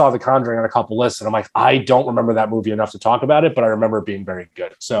miss?" I saw The Conjuring on a couple lists, and I'm like, I don't remember that movie enough to talk about it, but I remember it being very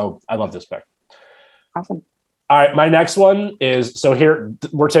good. So I love this pick. Awesome. All right, my next one is, so here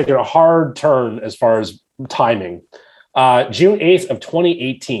we're taking a hard turn as far as timing. June 8th of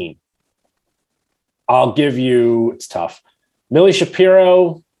 2018. I'll give you, it's tough, Millie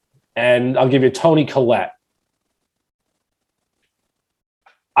Shapiro, and I'll give you Toni Collette.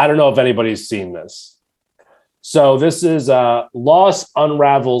 I don't know if anybody's seen this. So this is Loss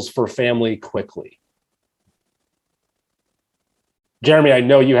Unravels for Family Quickly. Jeremy, I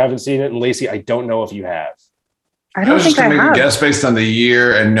know you haven't seen it, and Lacey, I don't know if you have. I don't think I make have. a guess based on the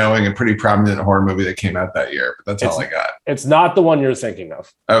year and knowing a pretty prominent horror movie that came out that year, but that's all I got. It's not the one you're thinking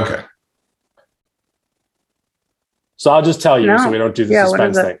of. Okay. So I'll just tell you so we don't do the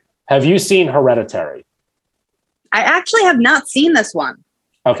suspense thing. Have you seen Hereditary? I actually have not seen this one.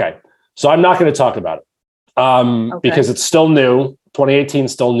 Okay. So I'm not going to talk about it because it's still new. 2018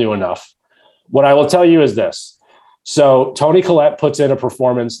 is still new enough. What I will tell you is this. So Toni Collette puts in a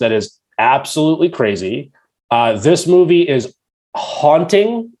performance that is absolutely crazy. This movie is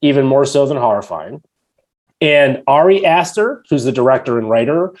haunting, even more so than horrifying. And Ari Aster, who's the director and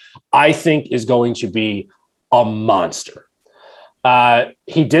writer, I think is going to be a monster.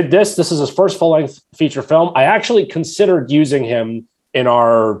 He did this. This is his first full-length feature film. I actually considered using him in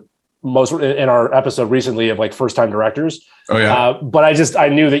our most in our episode recently of like first time directors. Oh yeah. But I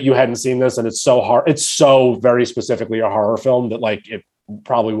knew that you hadn't seen this, and it's so hard. It's so very specifically a horror film that like it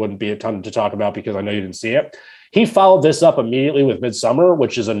probably wouldn't be a ton to talk about because I know you didn't see it. He followed this up immediately with Midsommar,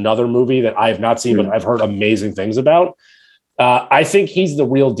 which is another movie that I have not seen, but I've heard amazing things about. I think he's the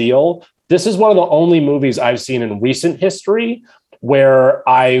real deal. This is one of the only movies I've seen in recent history where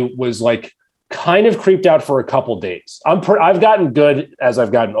I was like kind of creeped out for a couple days. I've gotten good as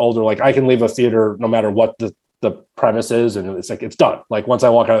I've gotten older. Like I can leave a theater no matter what the premise is, and it's like it's done. Like once I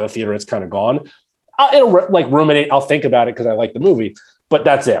walk out of the theater, it's kind of gone. It'll like ruminate. I'll think about it because I like the movie, but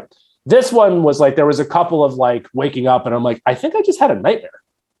that's it. This one was like there was a couple of like waking up, and I'm like, I think I just had a nightmare.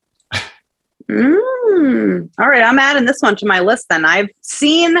 All right, I'm adding this one to my list. Then I've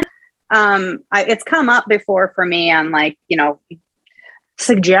seen. It's come up before for me on like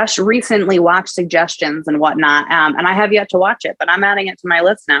recently watched suggestions and whatnot. And I have yet to watch it, but I'm adding it to my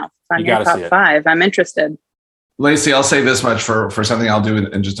list now. It's on your top 5. I'm interested. Lacey, I'll say this much for something I'll do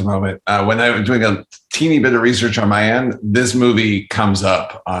in just a moment. When I'm doing a teeny bit of research on my end, this movie comes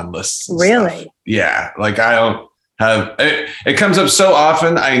up on lists. Really? Stuff. Yeah. Like I don't have it. It comes up so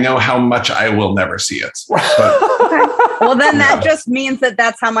often. I know how much I will never see it. But, okay. Well, then that just means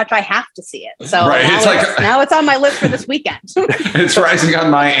that's how much I have to see it. So right. Now it's on my list for this weekend. It's rising on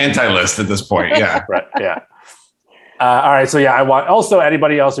my anti-list at this point. Yeah. Right. Yeah. All right. So yeah, I want also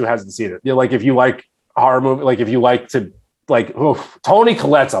anybody else who hasn't seen it. Like if you like horror movie, like if you like to like Toni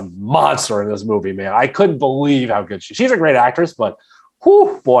Collette's a monster in this movie, man. I couldn't believe how good she's a great actress, but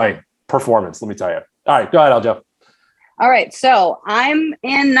boy, performance, let me tell you. All right, go ahead, Aljo. All right, so I'm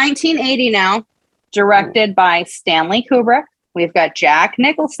in 1980 now, directed by Stanley Kubrick. We've got Jack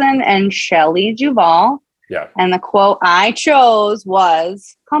Nicholson and Shelley Duvall. Yeah. And the quote I chose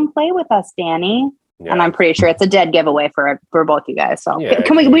was, "Come play with us, Danny." Yeah. And I'm pretty sure it's a dead giveaway for both you guys. So yeah,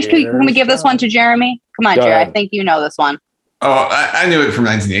 can we give this one to Jeremy? Come on, Jerry. I think you know this one. Oh, I knew it from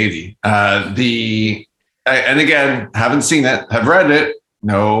 1980. And again, haven't seen it, have read it,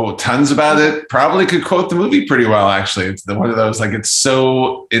 know tons about it. Probably could quote the movie pretty well, actually. It's one of those, like, it's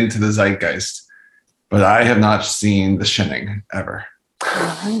so into the zeitgeist. But I have not seen The Shining ever.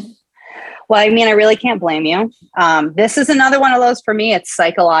 Well, I mean, I really can't blame you. This is another one of those for me. It's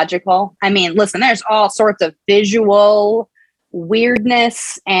psychological. I mean, listen, there's all sorts of visual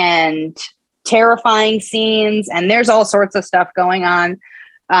weirdness and terrifying scenes, and there's all sorts of stuff going on.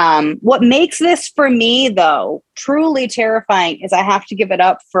 What makes this for me, though, truly terrifying is I have to give it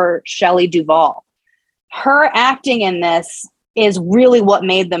up for Shelley Duvall. Her acting in this is really what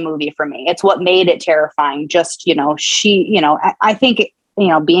made the movie for me. It's what made it terrifying. Just, I think,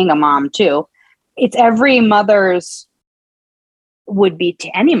 being a mom too, it's every mother's would be to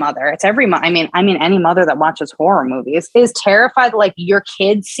any mother. It's every, I mean, any mother that watches horror movies is terrified. Like, your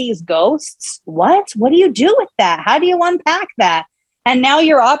kid sees ghosts. What do you do with that? How do you unpack that? And now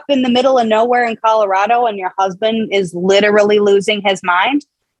you're up in the middle of nowhere in Colorado and your husband is literally losing his mind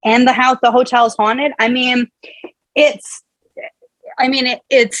and the hotel's haunted. I mean, it's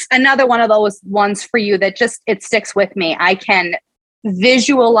another one of those ones for you that just, it sticks with me. I can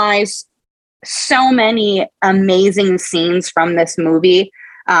visualize so many amazing scenes from this movie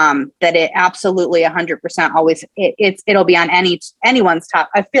that it absolutely 100% always it'll be on anyone's top.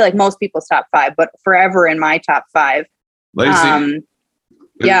 I feel like most people's top 5, but forever in my top 5.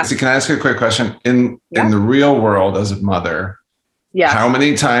 Lacey, can I ask you a quick question? In the real world, as a mother, how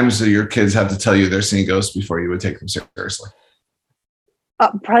many times do your kids have to tell you they're seeing ghosts before you would take them seriously?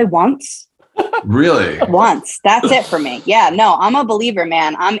 Probably once. Really? Once. That's it for me. Yeah, no, I'm a believer,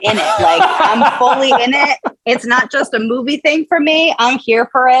 man. I'm in it. Like, I'm fully in it. It's not just a movie thing for me. I'm here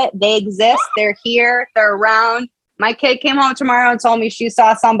for it. They exist. They're here. They're around. My kid came home tomorrow and told me she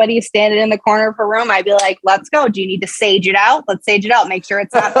saw somebody standing in the corner of her room. I'd be like, let's go. Do you need to sage it out? Let's sage it out. Make sure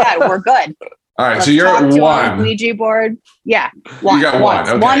it's not bad. We're good. All right. So you're at 1. Ouija board. Yeah. 1. You got 1.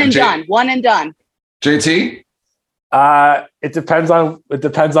 Okay. 1 and done. 1 and done. JT? It depends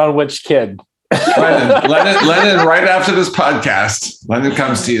on which kid. Lennon, right after this podcast, Lennon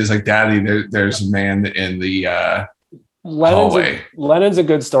comes to you, is like, Daddy, there's a man in the hallway. Lennon's a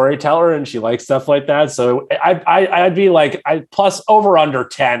good storyteller and she likes stuff like that. So I'd be like, plus over under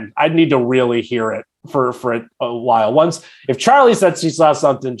 10. I'd need to really hear it for a while. Once, if Charlie said she saw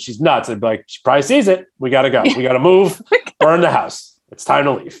something, she's nuts. I'd be like, she probably sees it. We got to go. We got to move, burn the house. It's time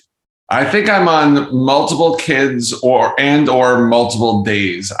to leave. I think I'm on multiple kids or multiple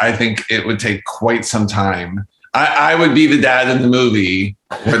days. I think it would take quite some time. I would be the dad in the movie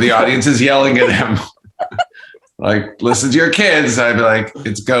where the audience is yelling at him. Like, listen to your kids. I'd be like,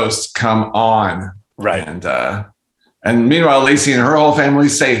 it's ghosts. Come on. Right. And And meanwhile, Lacey and her whole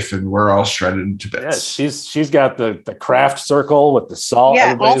family's safe, and we're all shredded to bits. Yeah, she's got the craft circle with the salt.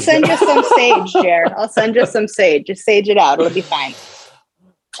 Yeah, I'll send you some sage, Jared. I'll send you some sage. Just sage it out. It'll be fine.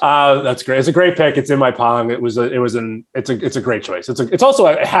 That's great. It's a great pick. It's in my pong. It's a great choice. It's also,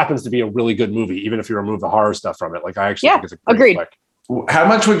 it happens to be a really good movie, even if you remove the horror stuff from it. Like I actually think it's a great agreed. Flick. How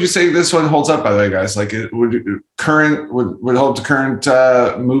much would you say this one holds up, by the way, guys? Like it would hold to current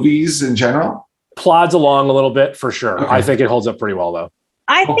movies in general? Plods along a little bit for sure. Okay. I think it holds up pretty well though.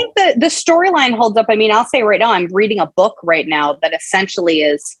 I think the storyline holds up. I mean, I'll say right now, I'm reading a book right now that essentially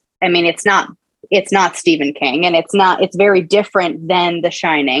is, I mean, it's not Stephen King, and it's very different than The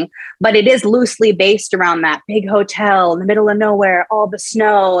Shining, but it is loosely based around that big hotel in the middle of nowhere, all the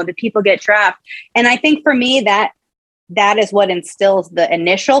snow, the people get trapped. And I think for me, that is what instills the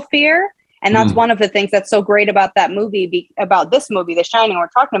initial fear. And that's one of the things that's so great about that movie, about this movie, The Shining, we're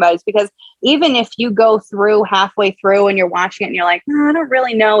talking about, is because even if you go through halfway through and you're watching it and you're like, I don't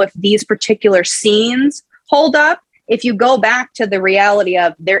really know if these particular scenes hold up. If you go back to the reality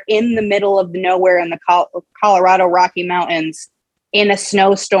of they're in the middle of the nowhere in the Colorado Rocky Mountains in a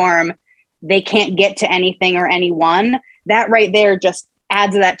snowstorm, they can't get to anything or anyone, that right there just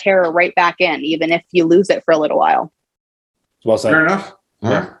adds that terror right back in, even if you lose it for a little while. Well said. Fair enough. All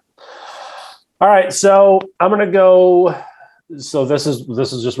right. All right, so I'm gonna go. So this is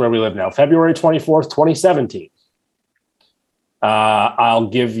just where we live now. February 24th, 2017. I'll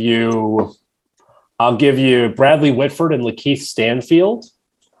give you Bradley Whitford and Lakeith Stanfield,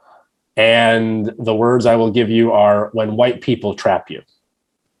 and the words I will give you are "When white people trap you."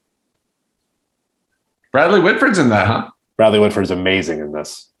 Bradley Whitford's in that, huh? Bradley Whitford's amazing in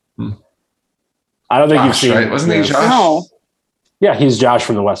this. I don't think Josh, you've seen. right? Wasn't he Josh? No. Yeah, he's Josh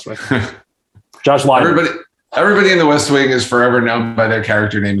from The West Wing. Josh Lyman. Everybody in The West Wing is forever known by their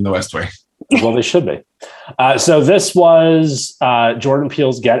character name in The West Wing. Well, they should be. So this was Jordan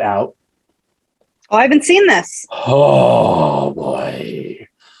Peele's Get Out. Oh, I haven't seen this. Oh boy!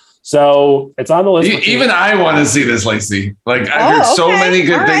 So it's on the list. Even I want to see this, Lacey. Like I've heard so many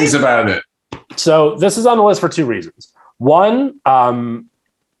good things about it. So this is on the list for two reasons. One,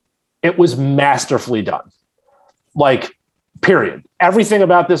 it was masterfully done. Like, period. Everything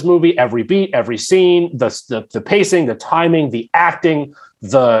about this movie, every beat, every scene, the pacing, the timing, the acting,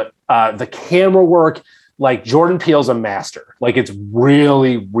 the camera work. Like Jordan Peele's a master. Like it's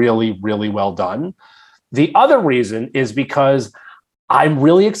really, really, really well done. The other reason is because I'm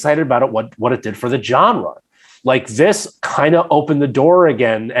really excited about it, what it did for the genre. Like this kind of opened the door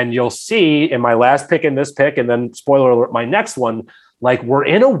again, and you'll see in my last pick and this pick, and then spoiler alert, my next one, like we're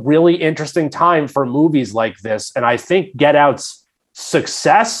in a really interesting time for movies like this. And I think Get Out's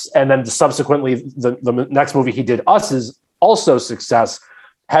success, and then subsequently the next movie he did, Us's also success,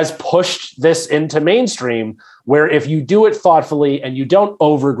 has pushed this into mainstream, where if you do it thoughtfully and you don't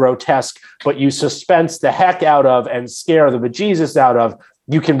over grotesque, but you suspense the heck out of and scare the bejesus out of,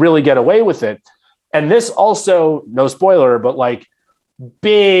 you can really get away with it. And this also, no spoiler, but like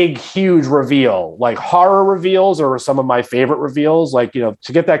big, huge reveal, like horror reveals are some of my favorite reveals. Like, you know,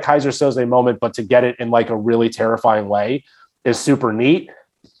 to get that Kaiser Soze moment, but to get it in like a really terrifying way is super neat.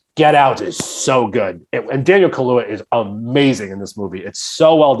 Get Out is so good. And Daniel Kaluuya is amazing in this movie. It's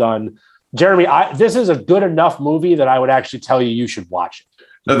so well done. Jeremy, this is a good enough movie that I would actually tell you should watch it.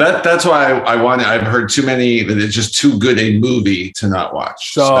 No, that's why I've heard too many that it's just too good a movie to not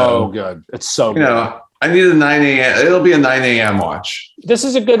watch. So good. It's so good. You know, I need a 9 a.m. It'll be a 9 a.m. watch. This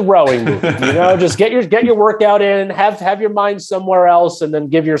is a good rowing movie. You know, just get your workout in, have your mind somewhere else, and then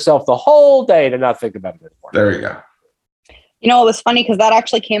give yourself the whole day to not think about it anymore. There you go. You know, it was funny because that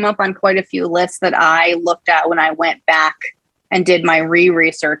actually came up on quite a few lists that I looked at when I went back and did my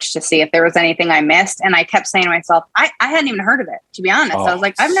research to see if there was anything I missed. And I kept saying to myself, I hadn't even heard of it, to be honest. I was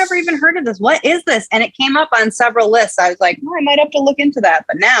like, I've never even heard of this. What is this? And it came up on several lists. I was like, I might have to look into that.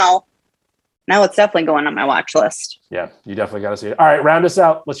 But now it's definitely going on my watch list. Yeah, you definitely got to see it. All right, round us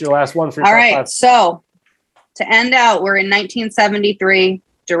out. What's your last one for your All right. five? So to end out, we're in 1973,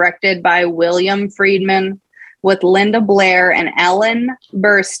 directed by William Friedman, with Linda Blair and Ellen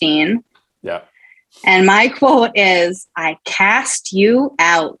Burstyn. Yeah. And my quote is, I cast you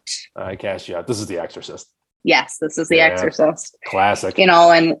out. I cast you out. This is The Exorcist. Yes, this is The Exorcist. Classic. You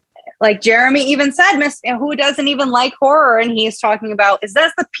know, and like Jeremy even said, who doesn't even like horror? And he's talking about, is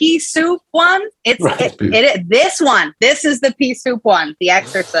that the pea soup one? It's Right. This one. This is the pea soup one, The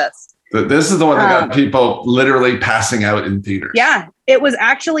Exorcist. This is the one that got people literally passing out in theaters. Yeah, it was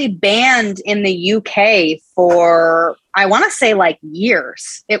actually banned in the UK for, I want to say like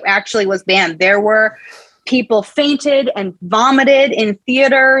years. It actually was banned. There were people fainted and vomited in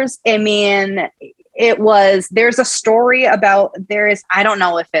theaters. I mean, there's a story about, I don't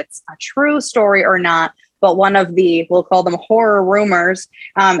know if it's a true story or not, but one of we'll call them horror rumors,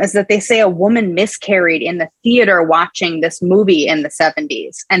 is that they say a woman miscarried in the theater watching this movie in the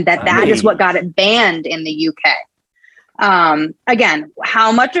 70s, and that is what got it banned in the UK. Again,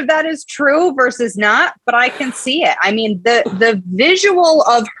 how much of that is true versus not, but I can see it. I mean, the visual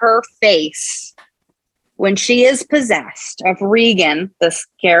of her face when she is possessed, of Regan, this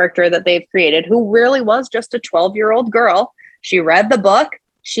character that they've created, who really was just a 12-year-old girl. She read the book,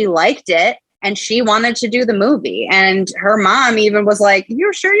 she liked it, and she wanted to do the movie. And her mom even was like,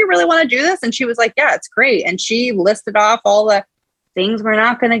 "You're sure you really want to do this?" And she was like, "Yeah, it's great." And she listed off all the things we're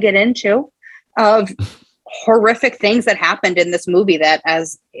not going to get into of horrific things that happened in this movie that to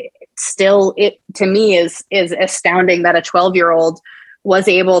me is astounding that a 12-year-old was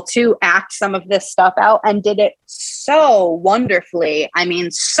able to act some of this stuff out and did it so wonderfully. I mean,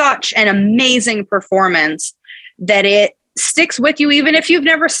 such an amazing performance that it sticks with you even if you've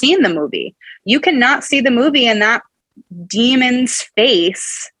never seen the movie. You cannot see the movie in that demon's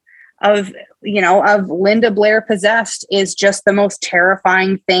face of Linda Blair possessed is just the most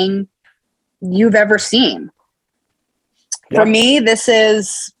terrifying thing you've ever seen. Yep. For me,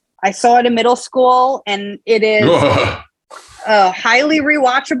 I saw it in middle school, and it is highly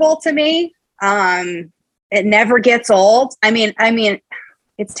rewatchable to me. It never gets old. I mean,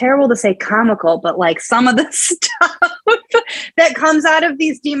 it's terrible to say comical, but like some of the stuff that comes out of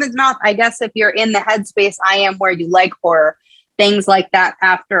these demons' mouth, I guess if you're in the headspace I am where you like horror, things like that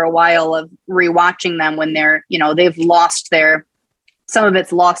after a while of rewatching them when they're, they've lost some of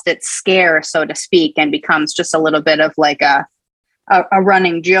it's lost its scare, so to speak, and becomes just a little bit of like a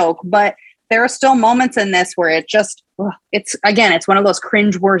running joke. But there are still moments in this where it's one of those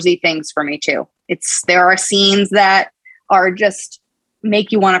cringe-worthy things for me too. There are scenes that are just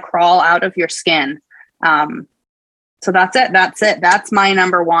make you want to crawl out of your skin. So that's it. That's my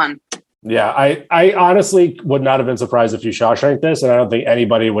number one. Yeah, I honestly would not have been surprised if you Shawshank this, and I don't think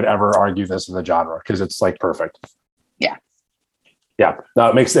anybody would ever argue this in the genre because it's like perfect. Yeah, no,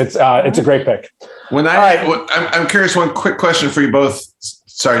 it makes it's a great pick. I'm curious. One quick question for you both.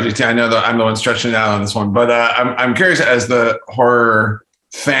 Sorry, GT. I know that I'm the one stretching it out on this one, but I'm curious, as the horror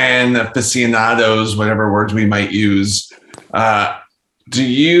fan aficionados, whatever words we might use. Do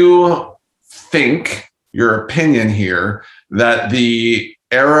you think, your opinion here, that the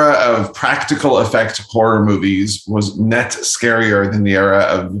era of practical effect horror movies was net scarier than the era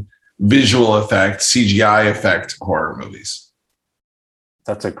of visual effect, CGI effect horror movies?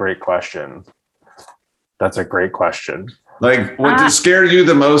 That's a great question. Like, what scared you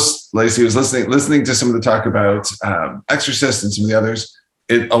the most, Lacey, was listening to some of the talk about Exorcist and some of the others.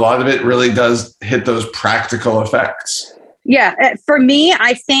 A lot of it really does hit those practical effects. Yeah, for me,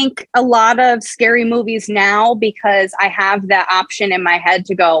 I think a lot of scary movies now, because I have that option in my head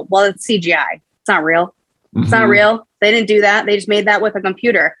to go, well, it's CGI. It's not real. Mm-hmm. It's not real. They didn't do that. They just made that with a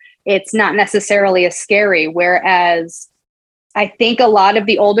computer. It's not necessarily as scary. Whereas I think a lot of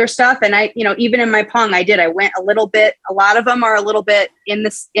the older stuff, and even in my Pong, I went a little bit, a lot of them are a little bit in the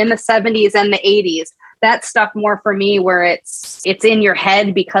 70s and the 80s. That stuff more for me where it's in your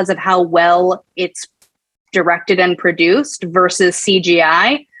head because of how well it's directed and produced versus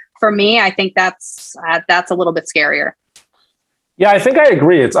CGI. For me, I think that's a little bit scarier. Yeah, I think I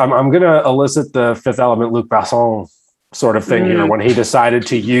agree. I'm going to elicit the Fifth Element Luc Besson sort of thing here when he decided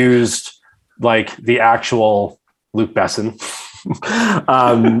to use like the actual Luc Besson.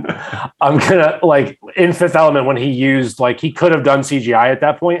 I'm gonna like in Fifth Element when he used he could have done CGI at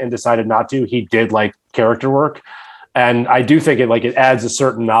that point and decided not to. He did like character work. And I do think it adds a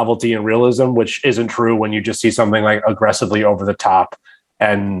certain novelty and realism, which isn't true when you just see something like aggressively over the top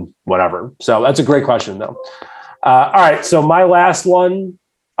and whatever. So that's a great question, though. All right. So my last one,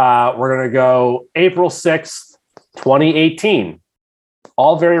 we're going to go April 6th, 2018.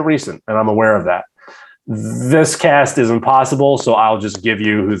 All very recent, and I'm aware of that. This cast is impossible, so I'll just give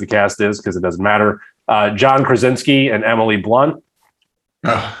you who the cast is because it doesn't matter. John Krasinski and Emily Blunt.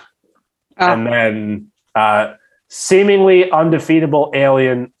 And then... seemingly undefeatable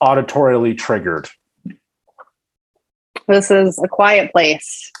alien auditorially triggered. This is A Quiet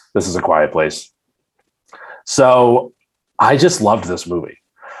Place. So I just loved this movie.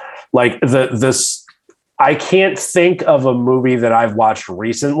 Like I can't think of a movie that I've watched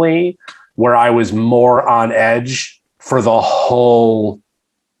recently where I was more on edge for the whole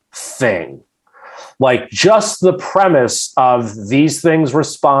thing. Like just the premise of these things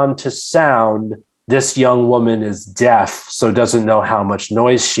respond to sound. This young woman is deaf, so doesn't know how much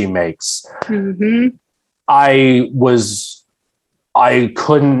noise she makes. Mm-hmm. I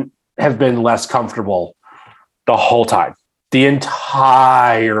couldn't have been less comfortable the whole time. The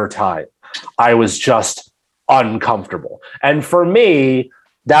entire time, I was just uncomfortable. And for me,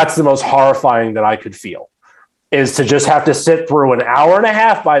 that's the most horrifying that I could feel, is to just have to sit through an hour and a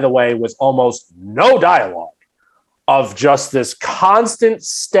half, by the way, with almost no dialogue, of just this constant,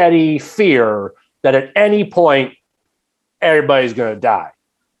 steady fear that at any point everybody's going to die.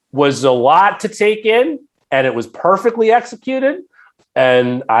 Was a lot to take in, and it was perfectly executed,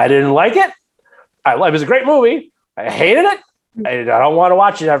 and I didn't like it. It was a great movie. I hated it. I don't want to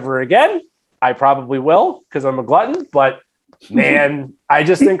watch it ever again. I probably will because I'm a glutton, but man, I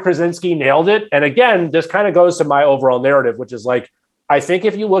just think Krasinski nailed it. And again, this kind of goes to my overall narrative, which is like, I think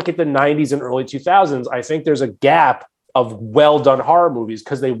if you look at the 90s and early 2000s, I think there's a gap of well done horror movies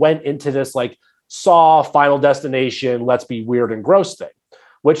because they went into this like Saw, Final Destination, let's be weird and gross thing,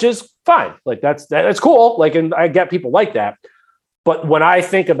 which is fine. Like that's cool. Like, and I get people like that. But when I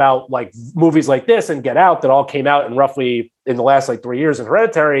think about like movies like this and Get Out that all came out in roughly in the last like 3 years, and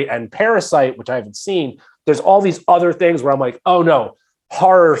Hereditary and Parasite, which I haven't seen, there's all these other things where I'm like, oh no,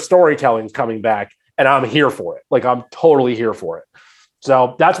 horror storytelling's coming back, and I'm here for it. Like I'm totally here for it.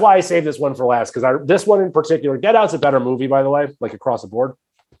 So that's why I saved this one for last, because this one in particular, Get Out's a better movie, by the way, like across the board.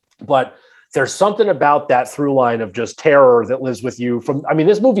 But there's something about that through line of just terror that lives with you from, I mean,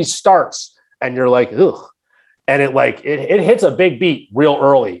 this movie starts and you're like, ugh. And it hits a big beat real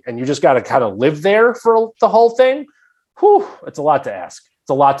early, and you just got to kind of live there for the whole thing. Whew, it's a lot to ask. It's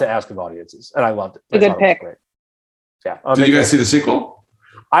a lot to ask of audiences, and I loved it. A good pick. Yeah. Did you guys see the sequel?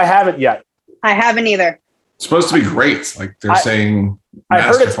 I haven't yet. I haven't either. It's supposed to be great. Like they're saying, I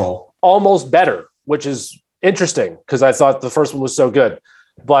heard it's masterful. almost better, which is interesting because I thought the first one was so good.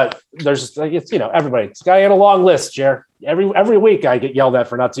 But there's, it's, everybody's got a long list, Jer. Every week I get yelled at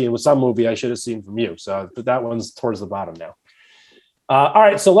for not seeing with some movie I should have seen from you. So, but that one's towards the bottom now. All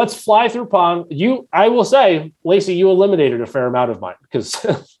right, so let's fly through Pong. I will say, Lacey, you eliminated a fair amount of mine because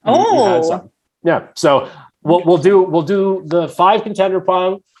you had some. Yeah. So we'll do the 5 contender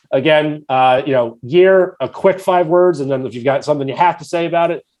Pong again. Year, a quick 5 words, and then if you've got something you have to say about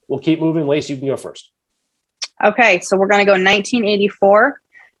it, we'll keep moving. Lacey, you can go first. Okay, so we're going to go 1984.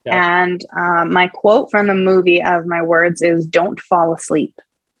 Yeah. And my quote from the movie of my words is, "Don't fall asleep."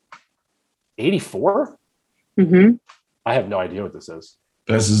 84? Mm-hmm. I have no idea what this is.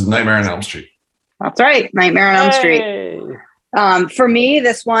 This is Nightmare on Elm Street. That's right. Nightmare on Elm Street. For me,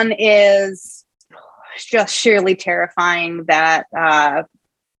 this one is just sheerly terrifying that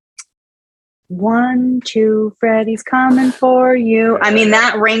 1, 2, Freddy's coming for you. I mean,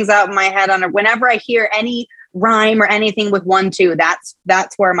 that rings out in my head whenever I hear any rhyme or anything with 1, 2,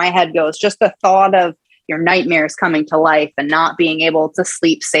 that's where my head goes. Just the thought of your nightmares coming to life and not being able to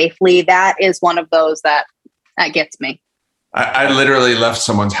sleep safely. That is one of those that gets me. I literally left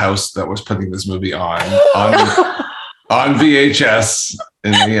someone's house that was putting this movie on VHS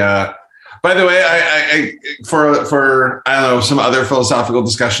in the by the way, I for I don't know, some other philosophical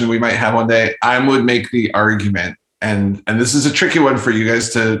discussion we might have one day, I would make the argument, and this is a tricky one for you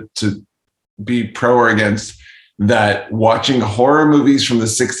guys to be pro or against, that watching horror movies from the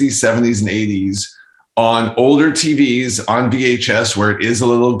 60s, 70s, and 80s on older TVs on VHS, where it is a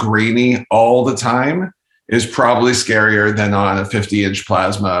little grainy all the time, is probably scarier than on a 50-inch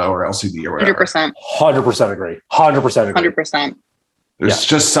plasma or LCD or whatever. 100% agree. 100% agree. 100%. There's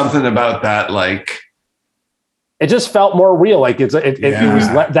just something about that, like, it just felt more real. Like it was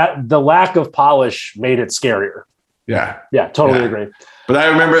that the lack of polish made it scarier. Yeah, totally agree. But I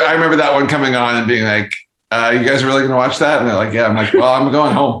remember that one coming on and being like, "You guys are really going to watch that?" And they're like, "Yeah." I'm like, "Well, I'm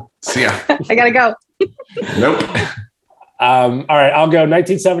going home. See ya." I gotta go. Nope. All right, I'll go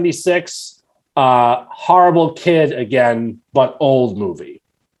 1976. Horrible kid again, but old movie.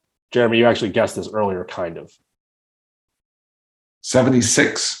 Jeremy, you actually guessed this earlier, kind of.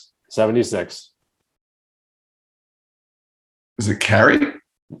 76. 76. Is it Carrie?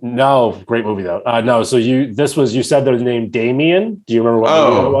 No, great movie though. No, so you said the name Damien. Do you remember what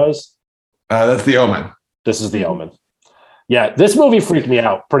movie it was? That's The Omen. This is The Omen. Yeah, this movie freaked me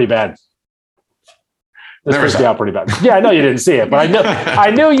out pretty bad. This freaked me out pretty bad. Yeah, I know you didn't see it, but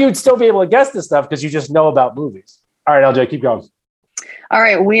I knew you'd still be able to guess this stuff because you just know about movies. All right, LJ, keep going. All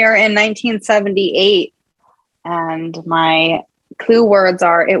right, we are in 1978, and my clue words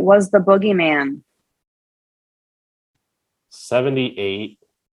are, "It was the boogeyman." 78.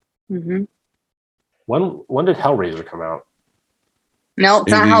 Mm-hmm. When did Hellraiser come out? No,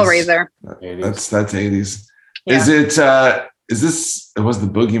 it's 80s. Not Hellraiser. 80s. That's 80s. Yeah. Is this? It was the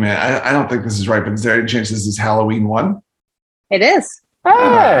boogeyman. I don't think this is right, but is there any chance this is Halloween 1? It is.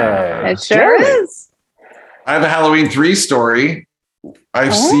 Hey, it sure is. I have a Halloween 3 story.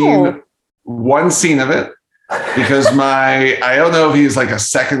 I've seen one scene of it because I don't know if he's like a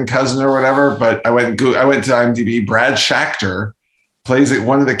second cousin or whatever, but I went to IMDb. Brad Schachter plays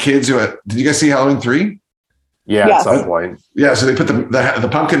one of the kids did you guys see Halloween 3? Yeah, Yes. at some point. Yeah, so they put the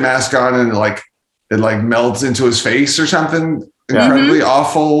pumpkin mask on and it melts into his face or something incredibly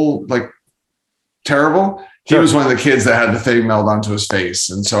awful, terrible. He was one of the kids that had the thing meld onto his face.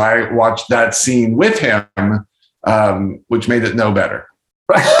 And so I watched that scene with him, which made it no better.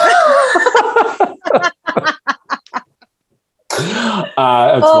 That's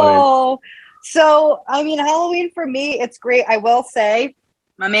funny. So I mean, Halloween for me, it's great. I will say,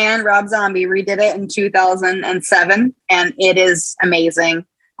 my man Rob Zombie redid it in 2007, and it is amazing.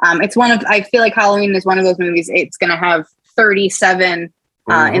 I feel like Halloween is one of those movies. It's going to have 37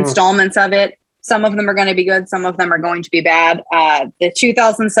 installments of it. Some of them are going to be good. Some of them are going to be bad. The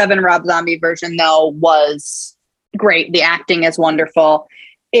 2007 Rob Zombie version, though, was great. The acting is wonderful.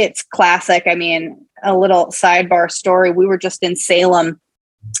 It's classic. I mean, a little sidebar story. We were just in Salem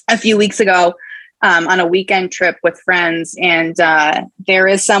a few weeks ago on a weekend trip with friends, and there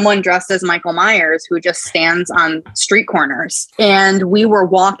is someone dressed as Michael Myers who just stands on street corners. And we were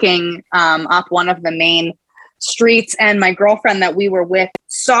walking up one of the main streets, and my girlfriend that we were with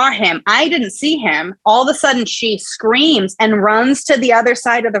saw him. I didn't see him. All of a sudden she screams and runs to the other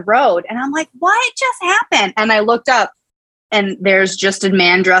side of the road. And I'm like, what just happened? And I looked up, and there's just a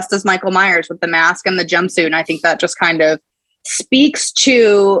man dressed as Michael Myers with the mask and the jumpsuit. And I think that just kind of speaks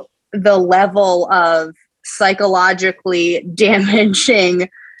to the level of psychological damage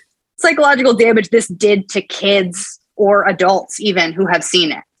this did to kids or adults even who have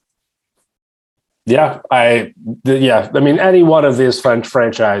seen it. Yeah, I mean, any one of these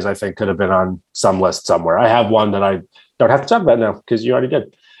franchise, I think, could have been on some list somewhere. I have one that I don't have to talk about now because you already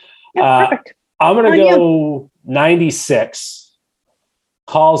did. Yeah, perfect. I'm going to go 96.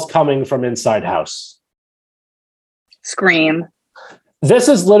 Calls Coming from Inside House. Scream. This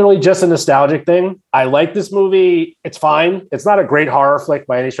is literally just a nostalgic thing. I like this movie. It's fine. It's not a great horror flick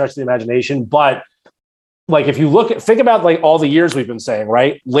by any stretch of the imagination, but if you think about all the years we've been saying,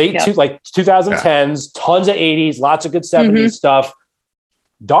 right? 2010s, tons of 80s, lots of good 70s stuff.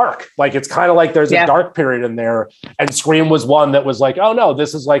 Dark. It's kind of there's a dark period in there. And Scream was one that was oh no,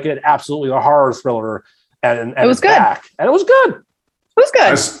 this is an absolutely a horror thriller. And it was good. And it was good. It was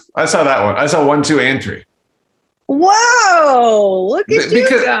good. I saw that one. I saw 1, 2, and 3. Whoa! Look at you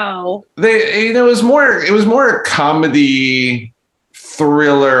go. It was more comedy,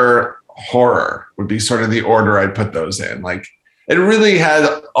 thriller, horror would be sort of the order I'd put those in. It really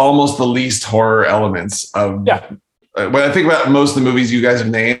had almost the least horror elements of. Yeah. When I think about most of the movies you guys have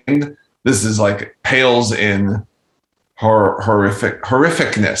named, this is pales in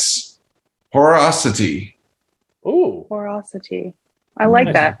horrificness, horosity. Ooh, horosity. I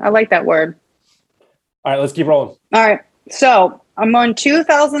like that. I like that word. All right, let's keep rolling. All right. So I'm on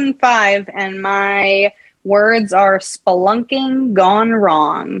 2005, and my words are spelunking gone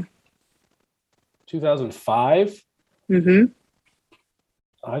wrong. 2005? Mm-hmm.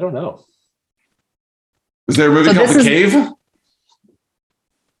 I don't know. Is there a movie called The Cave?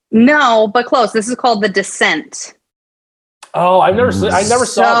 No, but close. This is called The Descent. Oh, I never saw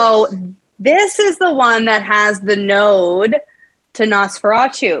this. So this is the one that has the node to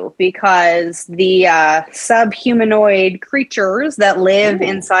Nosferatu, because the subhumanoid creatures that live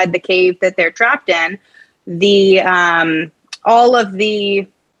inside the cave that they're trapped in, all of the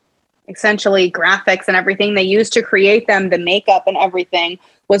essentially graphics and everything they used to create them, the makeup and everything,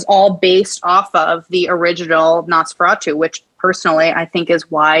 was all based off of the original Nosferatu, which personally I think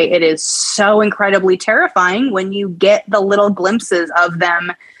is why it is so incredibly terrifying when you get the little glimpses of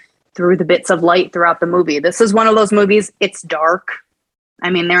them through the bits of light throughout the movie. This is one of those movies, it's dark. I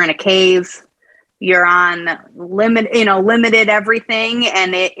mean, they're in a cave. You're on limited everything,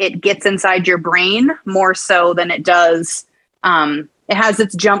 and it gets inside your brain more so than it does. It has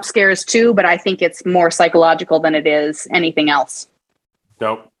its jump scares too, but I think it's more psychological than it is anything else.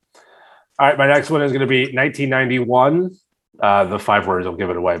 Dope. All right, my next one is going to be 1991. The 5 words will give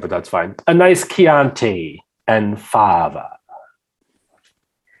it away, but that's fine. A Nice Chianti and Fava.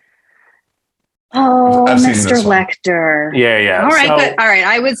 Oh, Mr. Lecter. Yeah. All right, good. All right.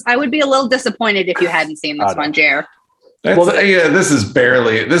 I would be a little disappointed if you hadn't seen this one, Jer. This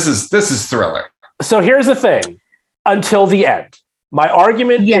is thriller. So here's the thing. Until the end. My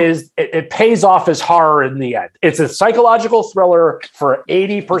argument is it pays off as horror in the end. It's a psychological thriller for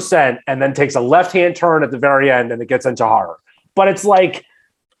 80% and then takes a left-hand turn at the very end and it gets into horror. But it's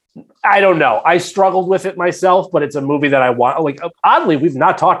I don't know. I struggled with it myself, but it's a movie that I want. Like, oddly, we've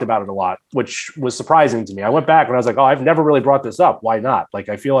not talked about it a lot, which was surprising to me. I went back and I was like, oh, I've never really brought this up. Why not? Like,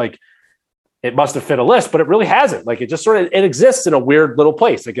 I feel like it must have fit a list, but it really hasn't. Like, it just sort of, it exists in a weird little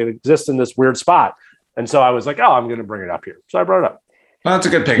place. Like, it exists in this weird spot. And so I was like, oh, I'm going to bring it up here. So I brought it up. Well, that's a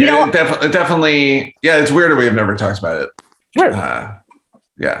good pick. You know- It definitely, yeah, it's weird that we have never talked about it. Sure.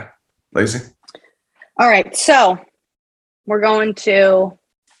 Yeah. Lacey? All right, so we're going to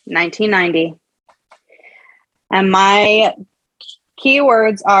 1990. And my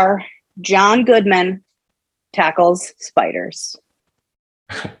keywords are John Goodman tackles spiders.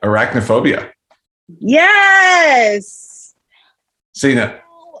 Arachnophobia. Yes. Seen it.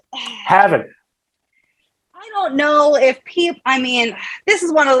 Haven't. I don't know if people, I mean, this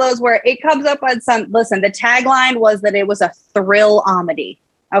is one of those where it comes up on some, listen, the tagline was that it was a thrill-omedy.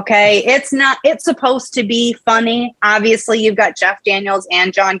 Okay. It's supposed to be funny. Obviously, you've got Jeff Daniels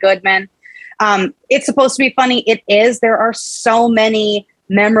and John Goodman. It's supposed to be funny. It is. There are so many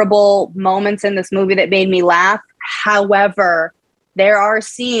memorable moments in this movie that made me laugh. However, there are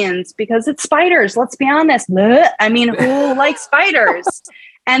scenes, because it's spiders, let's be honest. I mean, who likes spiders?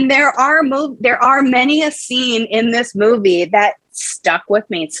 And there are many a scene in this movie that stuck with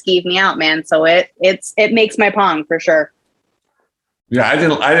me. It skeeved me out, man. So it makes my pong for sure. Yeah, I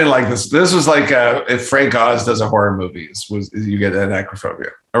didn't like this. This was like if Frank Oz does a horror movie, you get an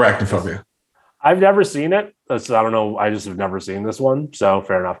arachnophobia. I've never seen it. I don't know. I just have never seen this one. So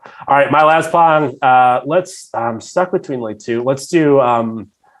fair enough. All right, my last pong. I'm stuck between like two. Let's do. I'm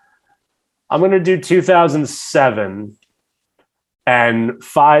going to do 2007, and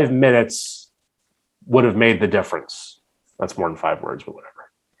 5 minutes would have made the difference. That's more than 5 words, but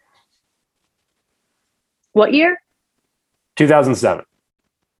whatever. What year? 2007.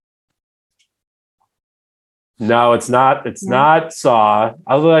 No, it's not. It's not Saw.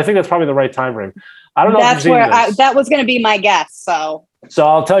 Although I think that's probably the right time frame. I don't know. That's where that was going to be my guess. So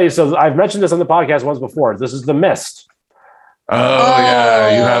I'll tell you. So I've mentioned this on the podcast once before. This is The Mist. Oh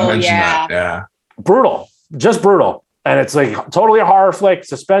yeah, you have mentioned that. Yeah, brutal, just brutal, and it's like totally a horror flick,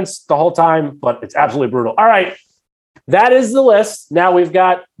 suspense the whole time, but it's absolutely brutal. All right. That is the list. Now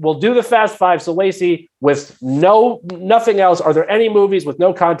we'll do the Fast Five. So Lacey, with nothing else, are there any movies with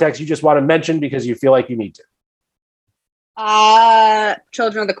no context you just want to mention because you feel like you need to?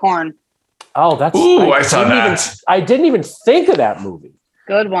 Children of the Corn. Oh, that's. I saw that. I didn't even think of that movie.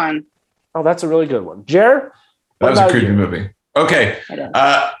 Good one. Oh, that's a really good one. Jer? That was a creepy movie. Okay.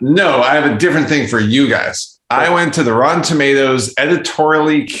 No, I have a different thing for you guys. I went to the Rotten Tomatoes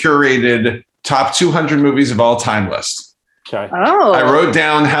editorially curated top 200 movies of all time list. Okay. Oh. I wrote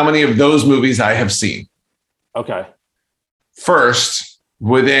down how many of those movies I have seen. Okay. First,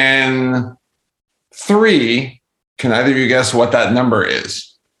 within 3, can either of you guess what that number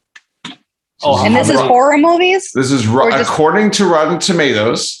is? And this is horror movies? This is according to Rotten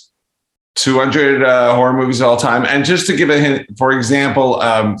Tomatoes, 200 horror movies of all time. And just to give a hint, for example,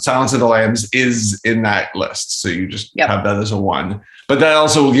 Silence of the Lambs is in that list. So you just have that as a 1. But that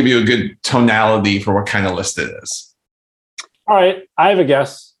also will give you a good tonality for what kind of list it is. All right. I have a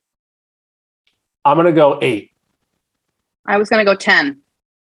guess. I'm going to go 8. I was going to go 10.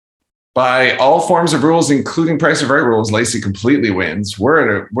 By all forms of rules, including Price of Right rules, Lacey completely wins.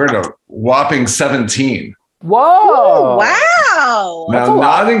 We're at a whopping 17. Whoa! Ooh, wow! Now,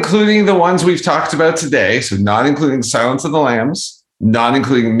 not including the ones we've talked about today. So not including Silence of the Lambs, not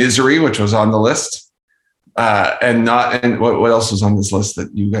including Misery, which was on the list. And what else was on this list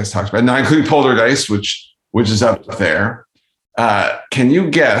that you guys talked about? Not including Poltergeist, which is up there. Can you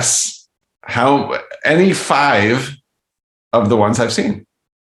guess how any 5 of the ones I've seen?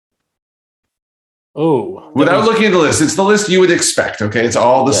 Oh, without looking at the list, it's the list you would expect. Okay, it's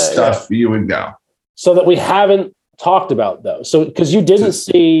all the stuff you would know. So that we haven't talked about though. So because you didn't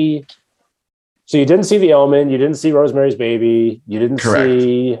see The Omen, you didn't see Rosemary's Baby, you didn't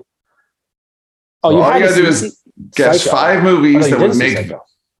see. Oh, so all you gotta do is guess Psycho. 5 movies that would make. Psycho.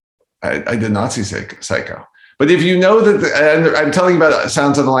 I did not see Psycho, but if you know that, and I'm telling you about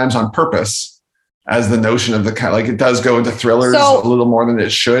Silence of the Lambs on purpose, as the notion of the kind, like it does go into thrillers a little more than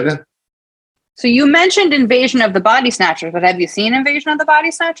it should. So you mentioned Invasion of the Body Snatchers, but have you seen Invasion of the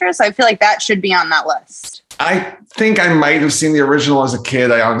Body Snatchers? I feel like that should be on that list. I think I might have seen the original as a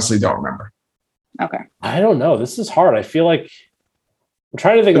kid. I honestly don't remember. Okay. I don't know. This is hard. I feel like I'm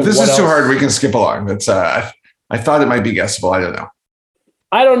trying to think if of this what is too else. hard, we can skip along. That's I thought it might be guessable. I don't know.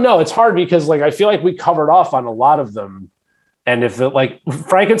 I don't know. It's hard because like I feel like we covered off on a lot of them. And if like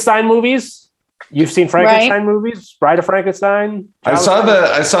Frankenstein movies, you've seen Frankenstein movies, Bride of Frankenstein. I saw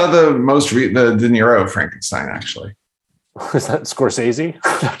the most the De Niro Frankenstein actually. Is that Scorsese?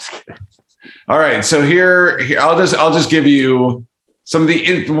 I'm just kidding. All right, so here I'll just give you some of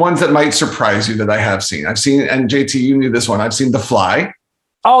the ones that might surprise you that I have seen. I've seen, and JT, you knew this one. I've seen The Fly.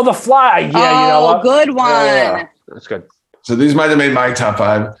 Oh, The Fly. Yeah, you know what? Good one. Yeah. That's good. So these might have made my top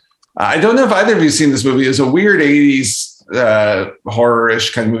 5. I don't know if either of you seen this movie. It's a weird 80s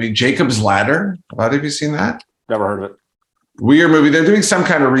horror-ish kind of movie, Jacob's Ladder. Have either of you seen that? Never heard of it. Weird movie. They're doing some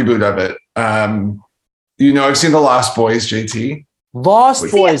kind of reboot of it. I've seen The Lost Boys, JT. Lost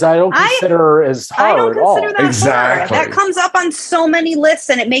Boys, I don't consider as horror at all. That Exactly. horror. That comes up on so many lists,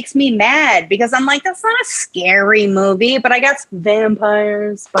 and it makes me mad because I'm like, that's not a scary movie, but I guess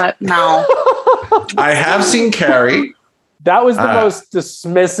vampires. But no, I have seen Carrie. That was the most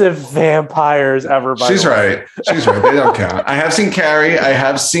dismissive vampires ever. She's right. She's right. They don't count. I have seen Carrie. I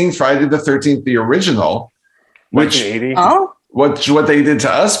have seen Friday the 13th, the original, which 1980. what they did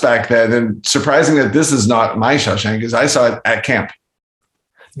to us back then. And surprising that this is not my Shawshank, because I saw it at camp.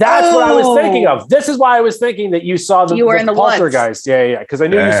 That's what I was thinking of. This is why I was thinking that you saw the Poltergeist. Yeah. Because I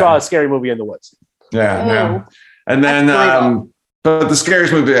knew you saw a scary movie in the woods. Yeah. No. And then, but the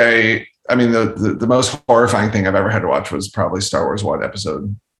scariest movie, the most horrifying thing I've ever had to watch was probably Star Wars 1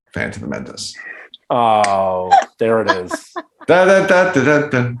 episode, Phantom Menace. Oh, there it is. Da, da, da, da, da,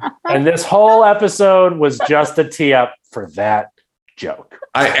 da. And this whole episode was just a tee up for that joke.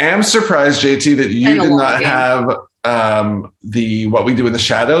 I am surprised, JT, that you did not have the What We Do in the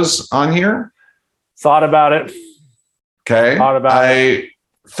Shadows on here. Thought about it. Okay. I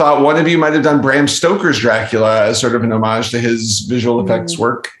thought one of you might have done Bram Stoker's Dracula as sort of an homage to his visual effects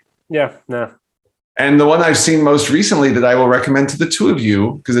work. Yeah, no. And the one I've seen most recently that I will recommend to the two of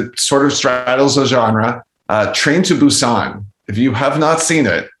you, because it sort of straddles a genre, Train to Busan. If you have not seen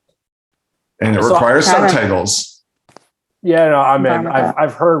it, and it requires subtitles. Yeah, no, I'm in.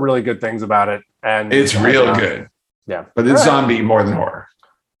 I've heard really good things about it. And it's real good. Yeah. But it's zombie more than horror.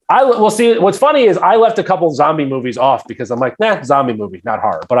 We'll see. What's funny is I left a couple zombie movies off because I'm like, zombie movie, not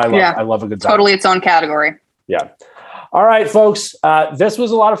horror. But I love a good zombie. Totally its own category. Yeah. All right, folks. This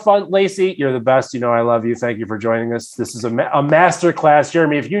was a lot of fun. Lacey, you're the best. You know I love you. Thank you for joining us. This is a master class.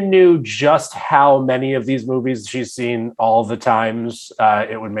 Jeremy, if you knew just how many of these movies she's seen all the times,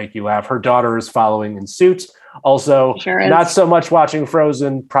 it would make you laugh. Her daughter is following in suit. Also, not so much watching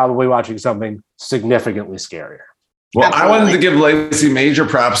Frozen, probably watching something significantly scarier. Well, absolutely. I wanted to give Lacey major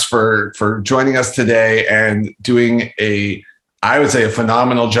props for joining us today and doing I would say a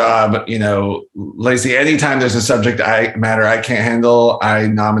phenomenal job. You know, Lacey, anytime there's a subject matter I can't handle, I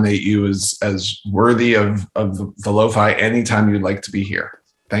nominate you as worthy of the Lo-Fi anytime you'd like to be here.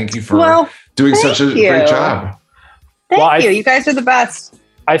 Thank you for doing such a great job. Thank you. You guys are the best.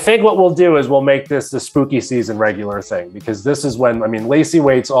 I think what we'll do is we'll make this the spooky season regular thing, because this is when, Lacey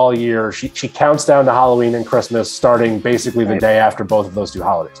waits all year. She counts down to Halloween and Christmas, starting basically the day after both of those two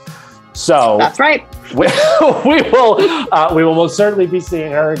holidays. So that's right. We will most certainly be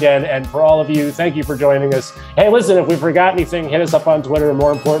seeing her again. And for all of you, thank you for joining us. Hey, listen, if we forgot anything, hit us up on Twitter. And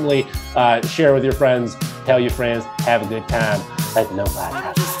more importantly, share with your friends, tell your friends, have a good time.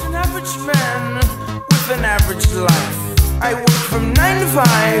 I'm just an average man with an average life. I work from 9 to 5.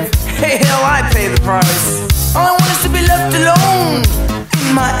 Hey, hell, I pay the price. All I want is to be left alone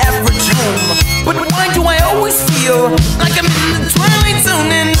in my